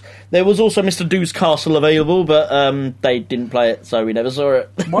Qbert. There was also Mr. Do's Castle available, but they didn't play it, so we never saw it.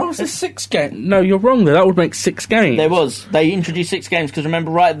 Why was there 6 games? No, you're wrong there. That would make 6 games. There was. They introduced 6 games, because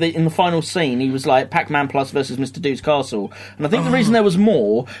remember, in the final scene, he was like Pac-Man Plus versus Mr. Do's Castle. And I think the reason there was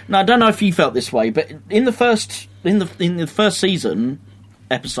more... Now, I don't know if you felt this way, but in the first season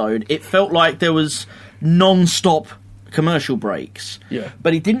episode, it felt like there was non-stop commercial breaks. Yeah.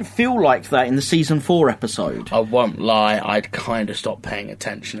 But it didn't feel like that in the season 4 episode. I won't lie, I'd kind of stopped paying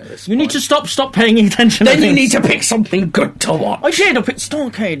attention at this point. You need to stop paying attention. Then you need to pick something good to watch. I did, I picked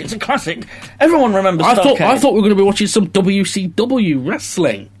Starcade. It's a classic. Everyone remembers Starcade. I thought we were going to be watching some WCW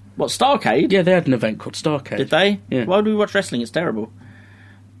wrestling. What, Starcade? Yeah, they had an event called Starcade. Did they? Yeah. Why would we watch wrestling? It's terrible.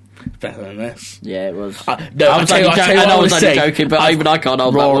 Better than this. Yeah, it was. I was only joking, but even I can't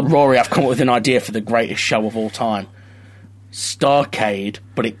hold that one. Rory, I've come up with an idea for the greatest show of all time. Starcade,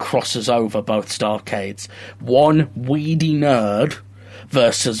 but it crosses over both Starcades. One weedy nerd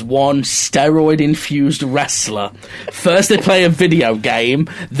versus one steroid-infused wrestler. First they play a video game,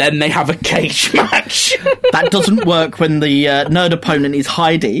 then they have a cage match. That doesn't work when the nerd opponent is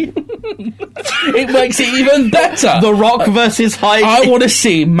Heidi. It makes it even better. The Rock versus Heidi. I want to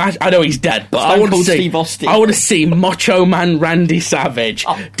see... I know he's dead, but I want to see... Steve Austin. I want to see Macho Man Randy Savage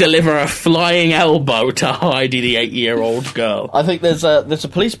deliver a flying elbow to Heidi, the 8-year-old girl. I think there's a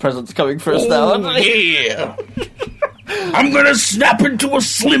police presence coming for us now. Yeah. I'm gonna snap into a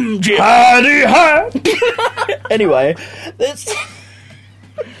Slim Jim. Anyway,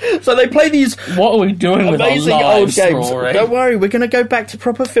 so they play these What are we doing with our amazing lives, old games. Rory? Don't worry, we're going to go back to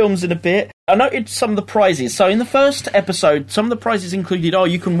proper films in a bit. I noted some of the prizes. So in the first episode, some of the prizes included,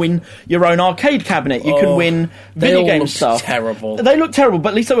 you can win your own arcade cabinet. You can win video game stuff. Terrible. They look terrible, but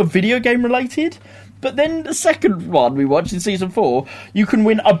at least they were video game related. But then the second one we watched in season 4, you can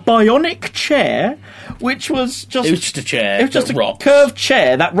win a bionic chair, which was just... It was just a chair. It was just that a rocked. curved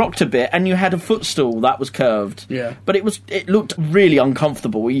chair that rocked a bit, and you had a footstool that was curved. Yeah. But it looked really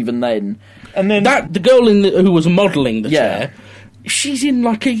uncomfortable even then. And then... The girl who was modelling the Yeah. chair, she's in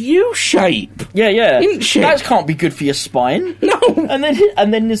like a U shape. Yeah. Isn't she? That can't be good for your spine. No. And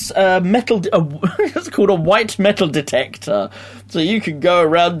then this metal... it's called a white metal detector. So you can go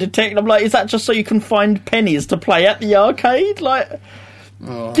around detecting... I'm like, is that just so you can find pennies to play at the arcade? Like...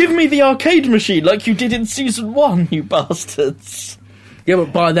 Give me the arcade machine like you did in season 1, you bastards. Yeah,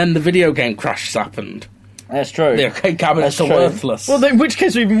 but by then the video game crash happened. That's true. The arcade cabinets are worthless. Well, in which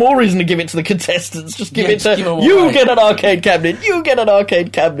case, we have more reason to give it to the contestants. Just give it to give 'em you. away. Get an arcade cabinet. You get an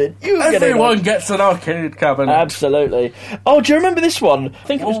arcade cabinet. You get Everyone an gets an arcade cabinet. Absolutely. Oh, do you remember this one? I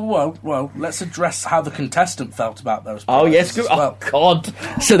think it was. Well, let's address how the contestant felt about those Oh prizes yes. as well. Oh God.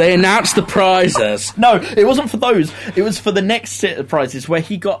 So they announced the prizes. No, it wasn't for those. It was for the next set of prizes where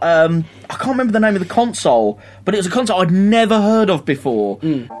he got. I can't remember the name of the console, but it was a console I'd never heard of before.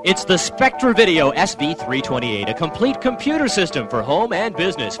 It's the Spectra Video SB328, a complete computer system for home and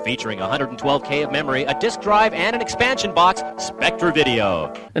business, featuring 112K of memory, a disk drive, and an expansion box. Spectra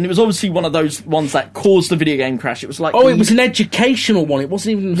Video. And it was obviously one of those ones that caused the video game crash. It was like... Oh, it was an educational one. It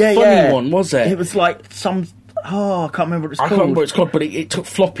wasn't even a funny one, was it? It was like some... Oh, I can't remember what it's I called. can't remember what it's called, but it took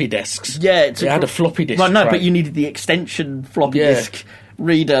floppy disks. Yeah, it had a floppy disk. Well, no, tray. but you needed the extension floppy Yeah. disk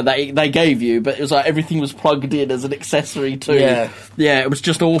reader that they gave you, but it was like everything was plugged in as an accessory too. Yeah. It was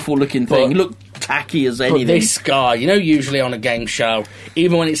just awful looking thing. It looked tacky as anything. But this guy, usually on a game show,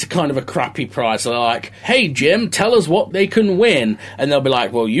 even when it's a kind of a crappy prize, they're like, "Hey Jim, tell us what they can win," and they'll be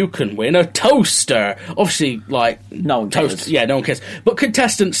like, "Well, you can win a toaster." Obviously, like No one cares. Yeah, no one cares. But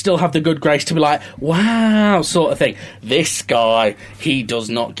contestants still have the good grace to be like, "Wow," sort of thing. This guy, he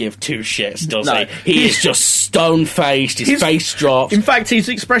does not give two shits, does No. he? He is just stone faced. His face drops. In fact, his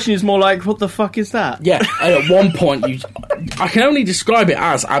expression is more like, "What the fuck is that?" Yeah, and at one point, I can only describe it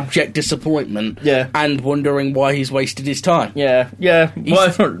as abject disappointment and wondering why he's wasted his time. Yeah.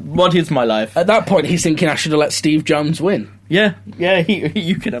 What is my life? At that point, he's thinking I should have let Steve Jones win. Yeah,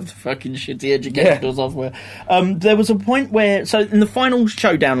 you could have the fucking shitty educational software. There was a point where, so in the final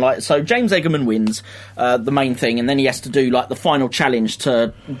showdown, so James Eggerman wins the main thing, and then he has to do the final challenge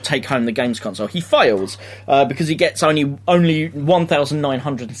to take home the games console. He fails because he gets only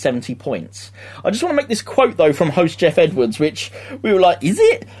 1,970 points. I just want to make this quote though from host Jeff Edwards, which we were like, is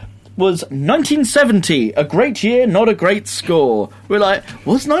it? Was 1970 a great year, not a great score? We're like,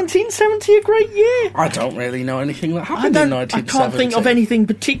 was 1970 a great year? I don't really know anything that happened in 1970. I can't think of anything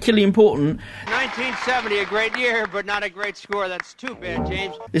particularly important. 1970, a great year, but not a great score. That's too bad,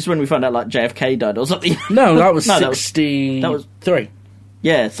 James. This is when we found out JFK died or something. No, that was No, 63. that was 3.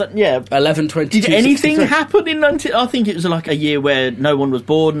 Yeah, 11/22. Did anything 63. happen in 19... I think it was like a year where no one was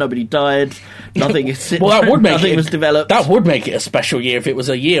born, nobody died, nothing Well, that would make nothing it, was developed. That would make it a special year if it was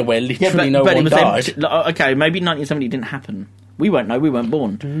a year where literally no but one it was died. okay, maybe 1970 didn't happen. We won't know, we weren't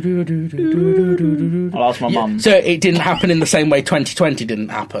born. I'll ask my mum. So it didn't happen in the same way 2020 didn't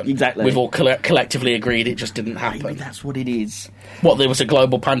happen. Exactly. We've all collectively agreed it just didn't happen. Maybe that's what it is. What, there was a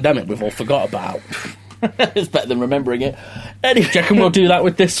global pandemic we've all forgot about? It's better than remembering it. Anyway, Do you reckon we'll do that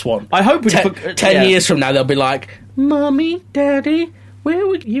with this one? I hope we... 10 years from now, they'll be like, "Mummy, Daddy, where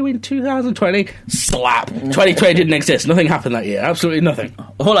were you in 2020? Slap. 2020 didn't exist. Nothing happened that year. Absolutely nothing.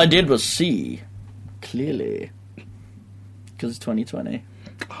 All I did was see clearly. Because it's 2020.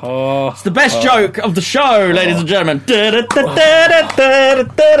 Oh, It's the best joke of the show, ladies and gentlemen. let's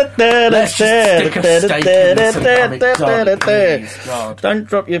just stick a stake in this and have it done, please, God. Don't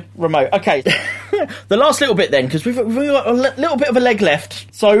drop your remote. Okay, the last little bit then, because we've got a little bit of a leg left.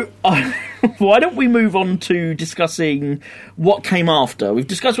 So why don't we move on to discussing what came after? We've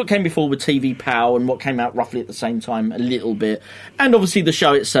discussed what came before with TV Pow and what came out roughly at the same time a little bit, and obviously the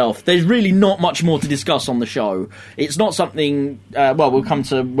show itself. There's really not much more to discuss on the show. It's not something, we'll come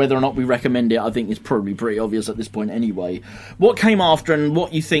to whether or not we recommend it. I think it's probably pretty obvious at this point anyway. What came after and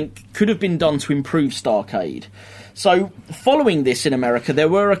what you think could have been done to improve Starcade? So, following this in America, there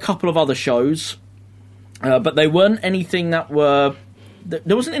were a couple of other shows, but they weren't anything that were...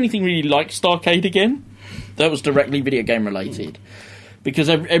 There wasn't anything really like Starcade again that was directly video game related, because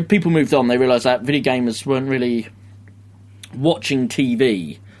people moved on. They realised that video gamers weren't really watching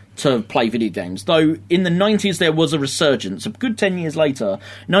TV to play video games. Though in the 90s there was a resurgence. A good 10 years later,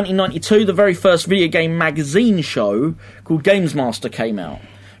 1992, the very first video game magazine show called Games Master came out.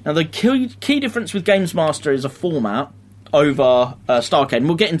 Now the key difference with Games Master is a format over Starcade, and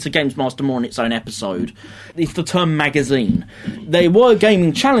we'll get into Games Master more in its own episode. It's the term magazine. There were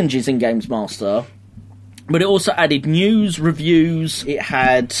gaming challenges in Games Master, but it also added news, reviews. It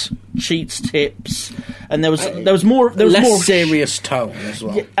had cheats, tips, and there was more. There was less more serious tone as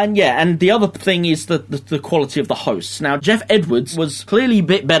well. And the other thing is the quality of the hosts. Now, Jeff Edwards was clearly a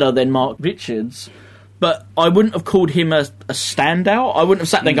bit better than Mark Richards, but I wouldn't have called him a standout. I wouldn't have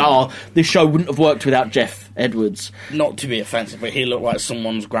sat there and go, this show wouldn't have worked without Jeff Edwards. Not to be offensive, but he looked like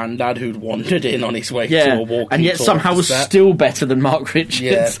someone's granddad who'd wandered in on his way to a walking and yet tour somehow was set. still better than Mark Richards.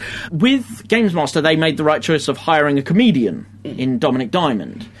 Yeah. With Games Master, they made the right choice of hiring a comedian in Dominic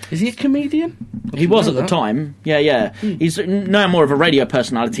Diamond. Is he a comedian? He was at the time. Yeah. He's now more of a radio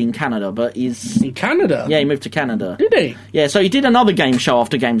personality in Canada, but he's... In Canada? Yeah, he moved to Canada. Did he? Yeah, so he did another game show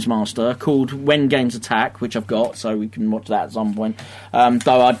after Games Master called When Games Attack, which I've got, so we can watch that at some point.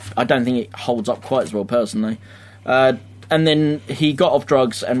 Though I don't think it holds up quite as well, personally. And then he got off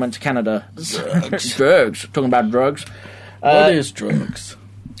drugs and went to Canada. Drugs. Talking about drugs. What is drugs?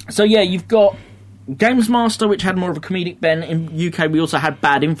 So yeah, you've got Games Master, which had more of a comedic bent. In UK, we also had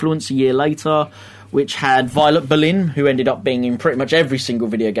Bad Influence a year later, which had Violet Berlin, who ended up being in pretty much every single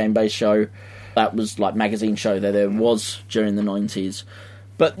video game-based show. That was like magazine show that there was during the 90s.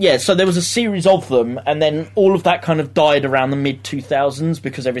 But yeah, so there was a series of them, and then all of that kind of died around the mid-2000s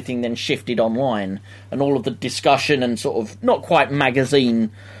because everything then shifted online, and all of the discussion and sort of, not quite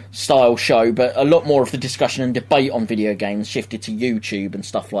magazine-style show, but a lot more of the discussion and debate on video games shifted to YouTube and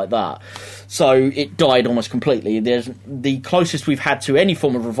stuff like that. So it died almost completely. There's the closest we've had to any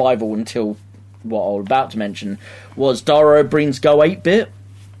form of revival until what I'm about to mention was Dara O'Brien's Go 8-Bit.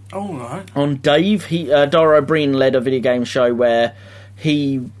 Oh, right. On Dave, Dara O'Brien led a video game show where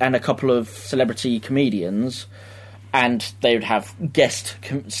he and a couple of celebrity comedians, and they would have guest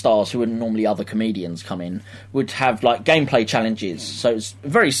stars who were normally other comedians come in, would have like gameplay challenges. So it's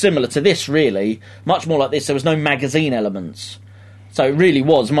very similar to this, really. Much more like this. There was no magazine elements. So it really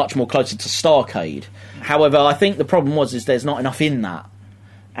was much more closer to Starcade. However, I think the problem is there's not enough in that.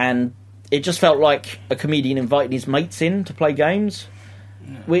 And it just felt like a comedian inviting his mates in to play games.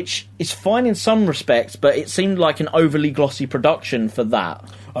 Which is fine in some respects, but it seemed like an overly glossy production for that.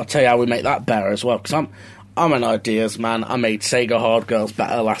 I'll tell you how we make that better as well, because I'm an ideas man. I made Sega Hard Girls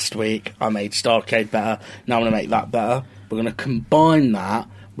better last week. I made Starcade better. Now I'm going to make that better. We're going to combine that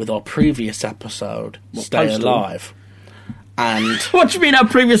with our previous episode, Stay Postal? Alive. And What do you mean our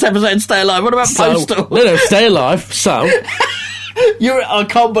previous episode, Stay Alive? What about Postal? No, Stay Alive. So... I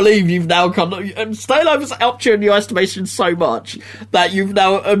can't believe you've now come... Stay Alive has helped you in your estimation so much that you've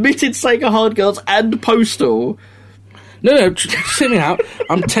now omitted Sega Hard Girls and Postal. No, sit me out.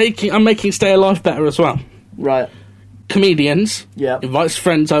 I'm making Stay Alive better as well. Right. Comedians Yep. invites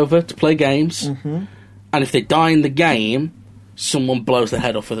friends over to play games, and if they die in the game, someone blows their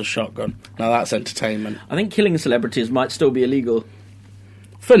head off with a shotgun. Now that's entertainment. I think killing celebrities might still be illegal.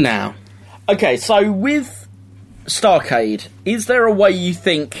 For now. Okay, so with Starcade, is there a way you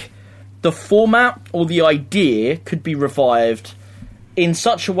think the format or the idea could be revived in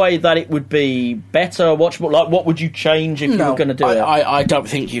such a way that it would be better, watchable? Like, what would you change if you were going to do it? I don't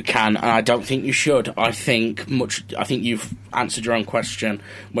think you can, and I don't think you should. I think you've answered your own question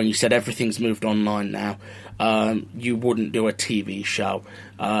when you said everything's moved online now. You wouldn't do a TV show.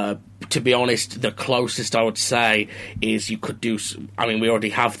 To be honest, the closest I would say is you could do... I mean, we already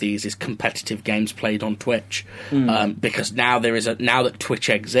have these, is competitive games played on Twitch. Because now that Twitch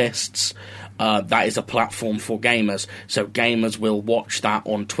exists... that is a platform for gamers, so gamers will watch that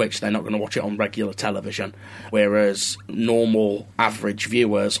on Twitch. They're not going to watch it on regular television, whereas normal average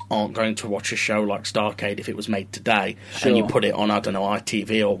viewers aren't going to watch a show like Starcade if it was made today, and you put it on, I don't know,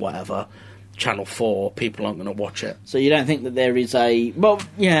 ITV or whatever, Channel 4, people aren't going to watch it. So you don't think that there is a... Well,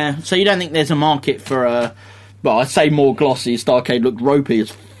 yeah, so you don't think there's a market for a... Well, I'd say more glossy. Starcade looked ropey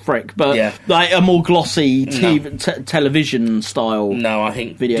as prick, but Yeah. like a more glossy television style. No, I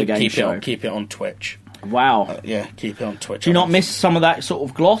think Video game keep show. keep it on Twitch. Wow. Yeah, keep it on Twitch. Do you not miss some of that sort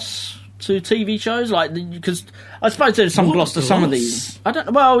of gloss to TV shows? Like, because I suppose there's some What gloss to some of gloss? these. I don't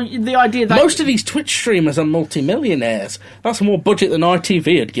know. Well, the idea that Most of these Twitch streamers are multi-millionaires. That's more budget than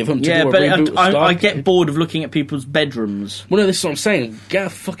ITV had given to yeah, do a but reboot of I Stargate. get bored of looking at people's bedrooms. Well, no, this is what I'm saying. Get a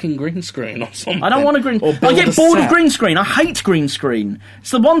fucking green screen or something. I don't want a green. Or I build get a bored of set. green screen. I hate green screen.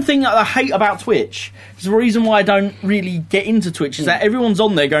 It's the one thing that I hate about Twitch. It's the reason why I don't really get into Twitch. Is that everyone's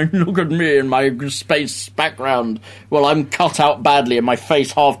on there going, "Look at me and my space background." Well, I'm cut out badly, and my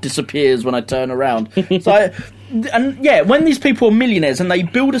face half disappears when I turn around. And yeah, when these people are millionaires and they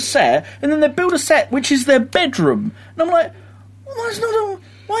build a set, and then they build a set which is their bedroom, and I'm like, well, that's not a,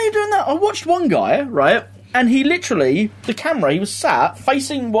 why are you doing that? I watched one guy, right, and he literally, the camera, he was sat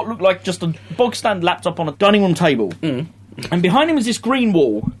facing what looked like just a bog stand laptop on a dining room table, and behind him was this green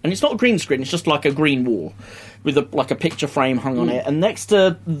wall, and it's not a green screen, it's just like a green wall with a picture frame hung on it, and next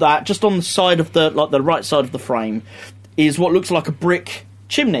to that, just on the side of the right side of the frame, is what looks like a brick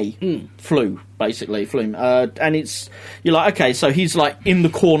chimney flume. And it's, you're like, okay, so he's like in the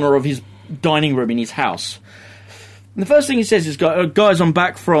corner of his dining room in his house. And the first thing he says is, guys, I'm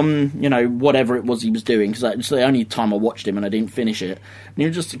back from, whatever it was he was doing, because it's the only time I watched him and I didn't finish it. And he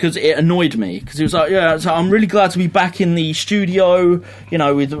was just, because it annoyed me, because he was like, yeah, so I'm really glad to be back in the studio,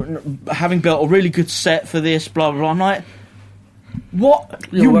 with having built a really good set for this, blah, blah, blah. I'm like, what?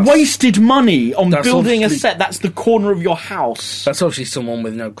 Yeah, You well, wasted money on that's building a obviously- set. That's the corner of your house. That's obviously someone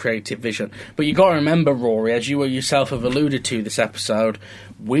with no creative vision. But you got to remember, Rory, as you yourself have alluded to this episode,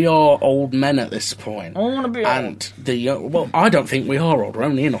 we are old men at this point. I want to be And well, I don't think we are old. We're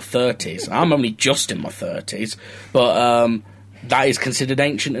only in our 30s. I'm only just in my 30s. But that is considered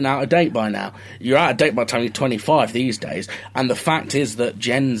ancient and out of date by now. You're out of date by the time you're 25 these days. And the fact is that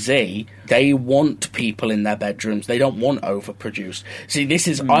Gen Z, they want people in their bedrooms. They don't want overproduced. See, this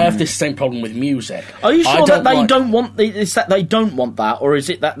is... I have this same problem with music. Are you sure that they like- don't want? Is that they don't want that, or is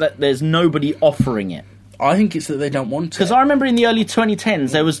it that there's nobody offering it? I think it's that they don't want it. Because I remember in the early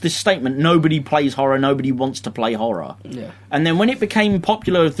 2010s there was this statement: nobody plays horror, nobody wants to play horror. Yeah. And then when it became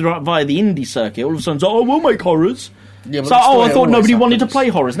popular via the indie circuit, all of a sudden, it's like, oh, we'll make horrors. Yeah, but So, that's the way I it thought nobody always wanted to happens. play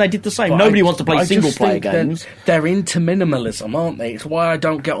horrors, and they did the same. But Nobody I- wants to play I just single-player think that games. They're into minimalism, aren't they? It's why I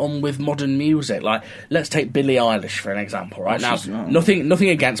don't get on with modern music. Like, let's take Billie Eilish for an example. Right now, she's not. nothing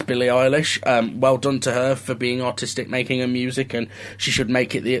against Billie Eilish. Well done to her for being artistic, making her music, and she should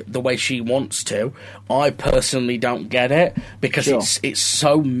make it the way she wants to. I personally don't get it because Sure. it's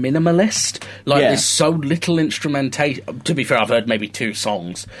so minimalist. Like, Yeah. there's so little instrumentation. To be fair, I've heard maybe 2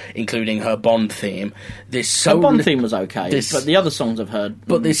 songs, including her Bond theme. There's so The Bond li- theme was okay, this- but the other songs I've heard.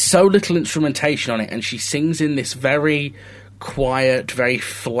 but there's so little instrumentation on it, and she sings in this very quiet, very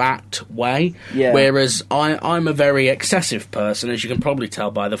flat way. Yeah. Whereas I'm a very excessive person, as you can probably tell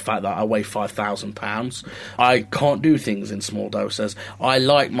by the fact that I weigh 5,000 pounds. I can't do things in small doses. I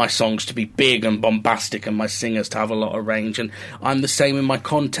like my songs to be big and bombastic, and my singers to have a lot of range. And I'm the same in my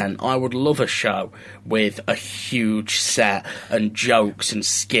content. I would love a show with a huge set and jokes and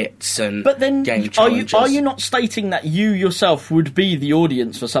skits and But then, game are challenges. you not stating that you yourself would be the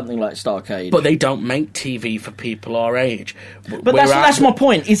audience for something like Starcade? But they don't make TV for people our age. But that's my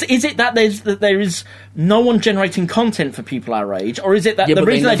point. Is it that there is no one generating content for people our age, or is it that Yeah, the but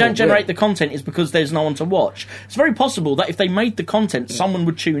they reason they never don't generate will. the content is because there's no one to watch? It's very possible that if they made the content, someone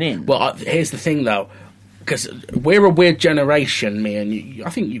would tune in. Well, here's the thing, though, because we're a weird generation, me and you. I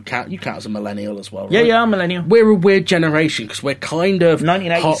think you count as a millennial as well, right? Yeah, I'm millennial. We're a weird generation because we're kind of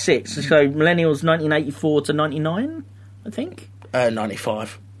 1986, so millennials 1984 to 99, I think.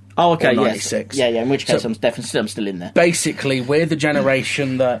 95. Oh, okay, Or yes. 96. Yeah, in which case So- I'm still in there. Basically, we're the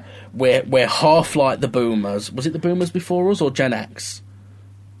generation that we're half like the boomers. Was it the boomers before us or Gen X?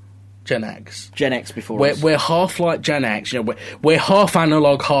 Gen X. Gen X before us. We're half like Gen X. You know, we're half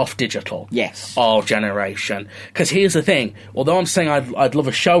analog, half digital. Yes. Our generation. Because here's the thing. Although I'm saying I'd love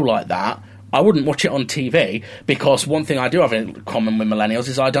a show like that, I wouldn't watch it on TV because one thing I do have in common with millennials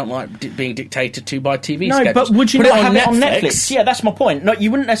is I don't like being dictated to by TV No, schedules. but would you Put not have it on Netflix? Yeah, that's my point. No,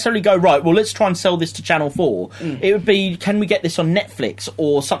 you wouldn't necessarily go, right, well, let's try and sell this to Channel 4. It would be, can we get this on Netflix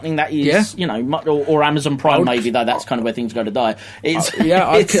or something that is, Yeah. or Amazon Prime would- maybe, though that's kind of where things go to die. It's,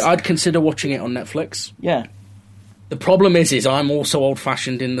 Yeah, it's- I'd consider watching it on Netflix. yeah. The problem is I'm also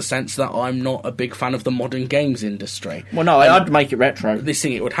old-fashioned in the sense that I'm not a big fan of the modern games industry. Well, no, I'd make it retro. This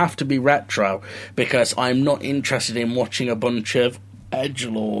thing, it would have to be retro because I'm not interested in watching a bunch of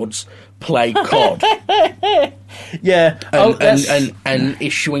edgelords play COD. Yeah. And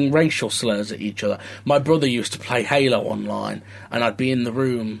issuing racial slurs at each other. My brother used to play Halo online, and I'd be in the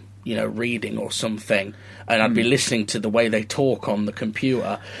room, reading or something, and I'd be listening to the way they talk on the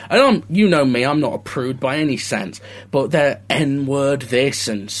computer. And you know me, I'm not a prude by any sense, but they're N-word this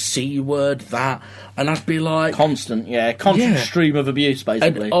and C-word that, and I'd be like... Constant stream of abuse,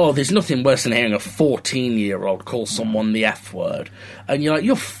 basically. And, there's nothing worse than hearing a 14-year-old call someone the F-word. And you're like,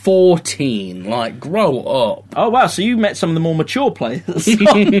 you're 14, grow up. Oh, wow, so you met some of the more mature players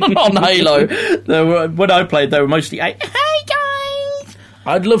on Halo. When I played, they were mostly, hey, guys!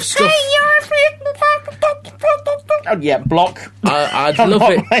 I'd love stuff... Hey, yeah, block. I'd love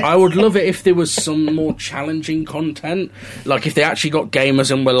it. I would love it if there was some more challenging content. Like if they actually got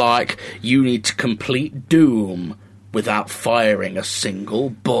gamers and were like, you need to complete Doom without firing a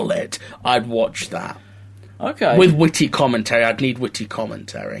single bullet. I'd watch that. Okay. With witty commentary. I'd need witty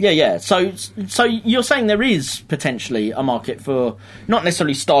commentary. Yeah. So you're saying there is potentially a market for not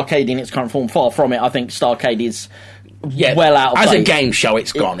necessarily Starcade in its current form. Far from it. I think Starcade is... well out of as date. A game show,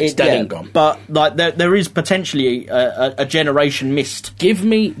 it's gone. It's dead and gone. But there is potentially a generation missed. Give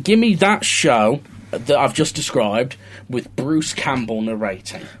me that show that I've just described with Bruce Campbell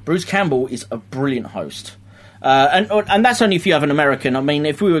narrating. Bruce Campbell is a brilliant host, and that's only if you have an American. I mean,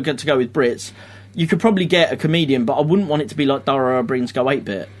 if we were to go with Brits, you could probably get a comedian, but I wouldn't want it to be like Dara O'Brien's Go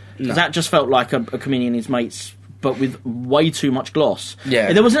 8-Bit, because that just felt like a comedian and his mates, but with way too much gloss.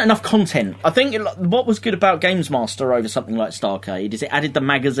 Yeah. There wasn't enough content. I think what was good about Games Master over something like Starcade is it added the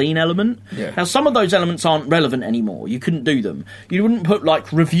magazine element. Yeah. Now, some of those elements aren't relevant anymore. You couldn't do them. You wouldn't put,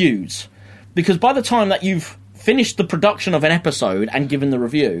 reviews. Because by the time that you've finished the production of an episode and given the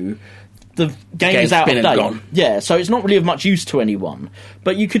review... the game is out of date. Gone. Yeah, so it's not really of much use to anyone.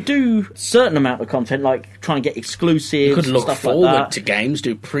 But you could do a certain amount of content, like try and get exclusives. You could look stuff forward like that. to games,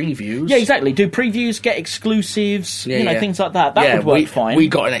 do previews. Yeah, exactly. Do previews, get exclusives, things like that. That would work fine. We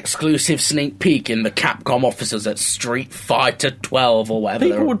got an exclusive sneak peek in the Capcom offices at Street Fighter 12 or whatever.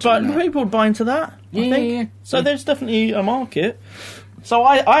 People would buy into that, I think. Yeah. So there's definitely a market. So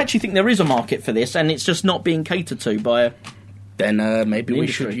I actually think there is a market for this, and it's just not being catered to by... Then maybe we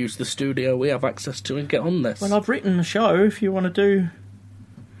should use the studio we have access to and get on this. Well, I've written a show if you want to do...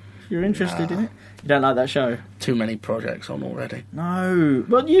 If you're interested in it. You don't like that show? Too many projects on already. No.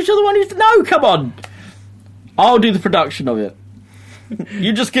 Well, you're the one who's... No, come on! I'll do the production of it.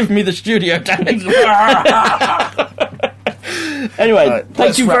 You just give me the studio, damn it. Anyway,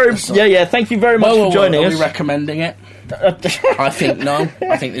 thank you very much. Thank you very much for joining us. Are we recommending it? I think no.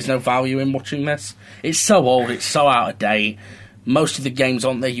 I think there's no value in watching this. It's so old, it's so out of date. Most of the games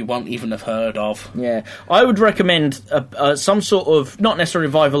on there you won't even have heard of. Yeah, I would recommend some sort of, not necessarily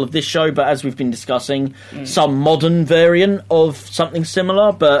revival of this show, but as we've been discussing, some modern variant of something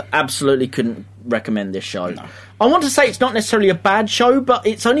similar, but absolutely couldn't recommend this show. No. I want to say it's not necessarily a bad show, but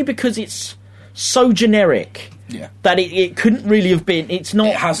it's only because it's so generic. Yeah. That it couldn't really have been. It's not.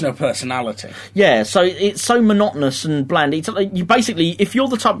 It has no personality. Yeah, so it's so monotonous and bland. It's like you basically, if you're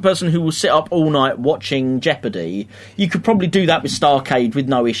the type of person who will sit up all night watching Jeopardy, you could probably do that with Starcade with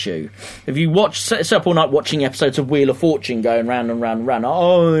no issue. If you sit up all night watching episodes of Wheel of Fortune going round and round and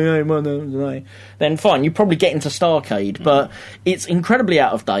round, then fine, you probably get into Starcade. But it's incredibly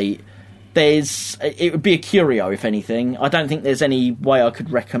out of date. It would be a curio, if anything. I don't think there's any way I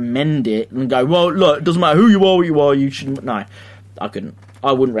could recommend it and go, well, look, it doesn't matter who you are, what you are, you shouldn't. No, I couldn't.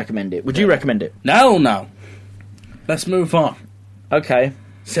 I wouldn't recommend it. Would you recommend it? No. Let's move on. Okay.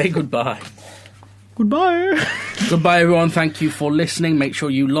 Say goodbye. Goodbye. Goodbye, everyone. Thank you for listening. Make sure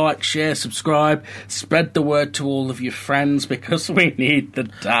you like, share, subscribe. Spread the word to all of your friends because we need the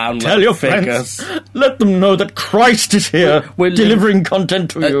download. Tell your figures. friends. Let them know that Christ is here, we're delivering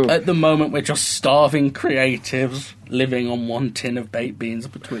content to you. At the moment, we're just starving creatives living on one tin of baked beans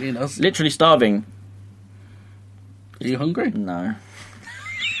between us. Literally starving. Are you hungry? No.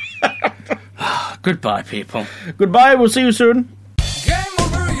 Goodbye, people. Goodbye. We'll see you soon.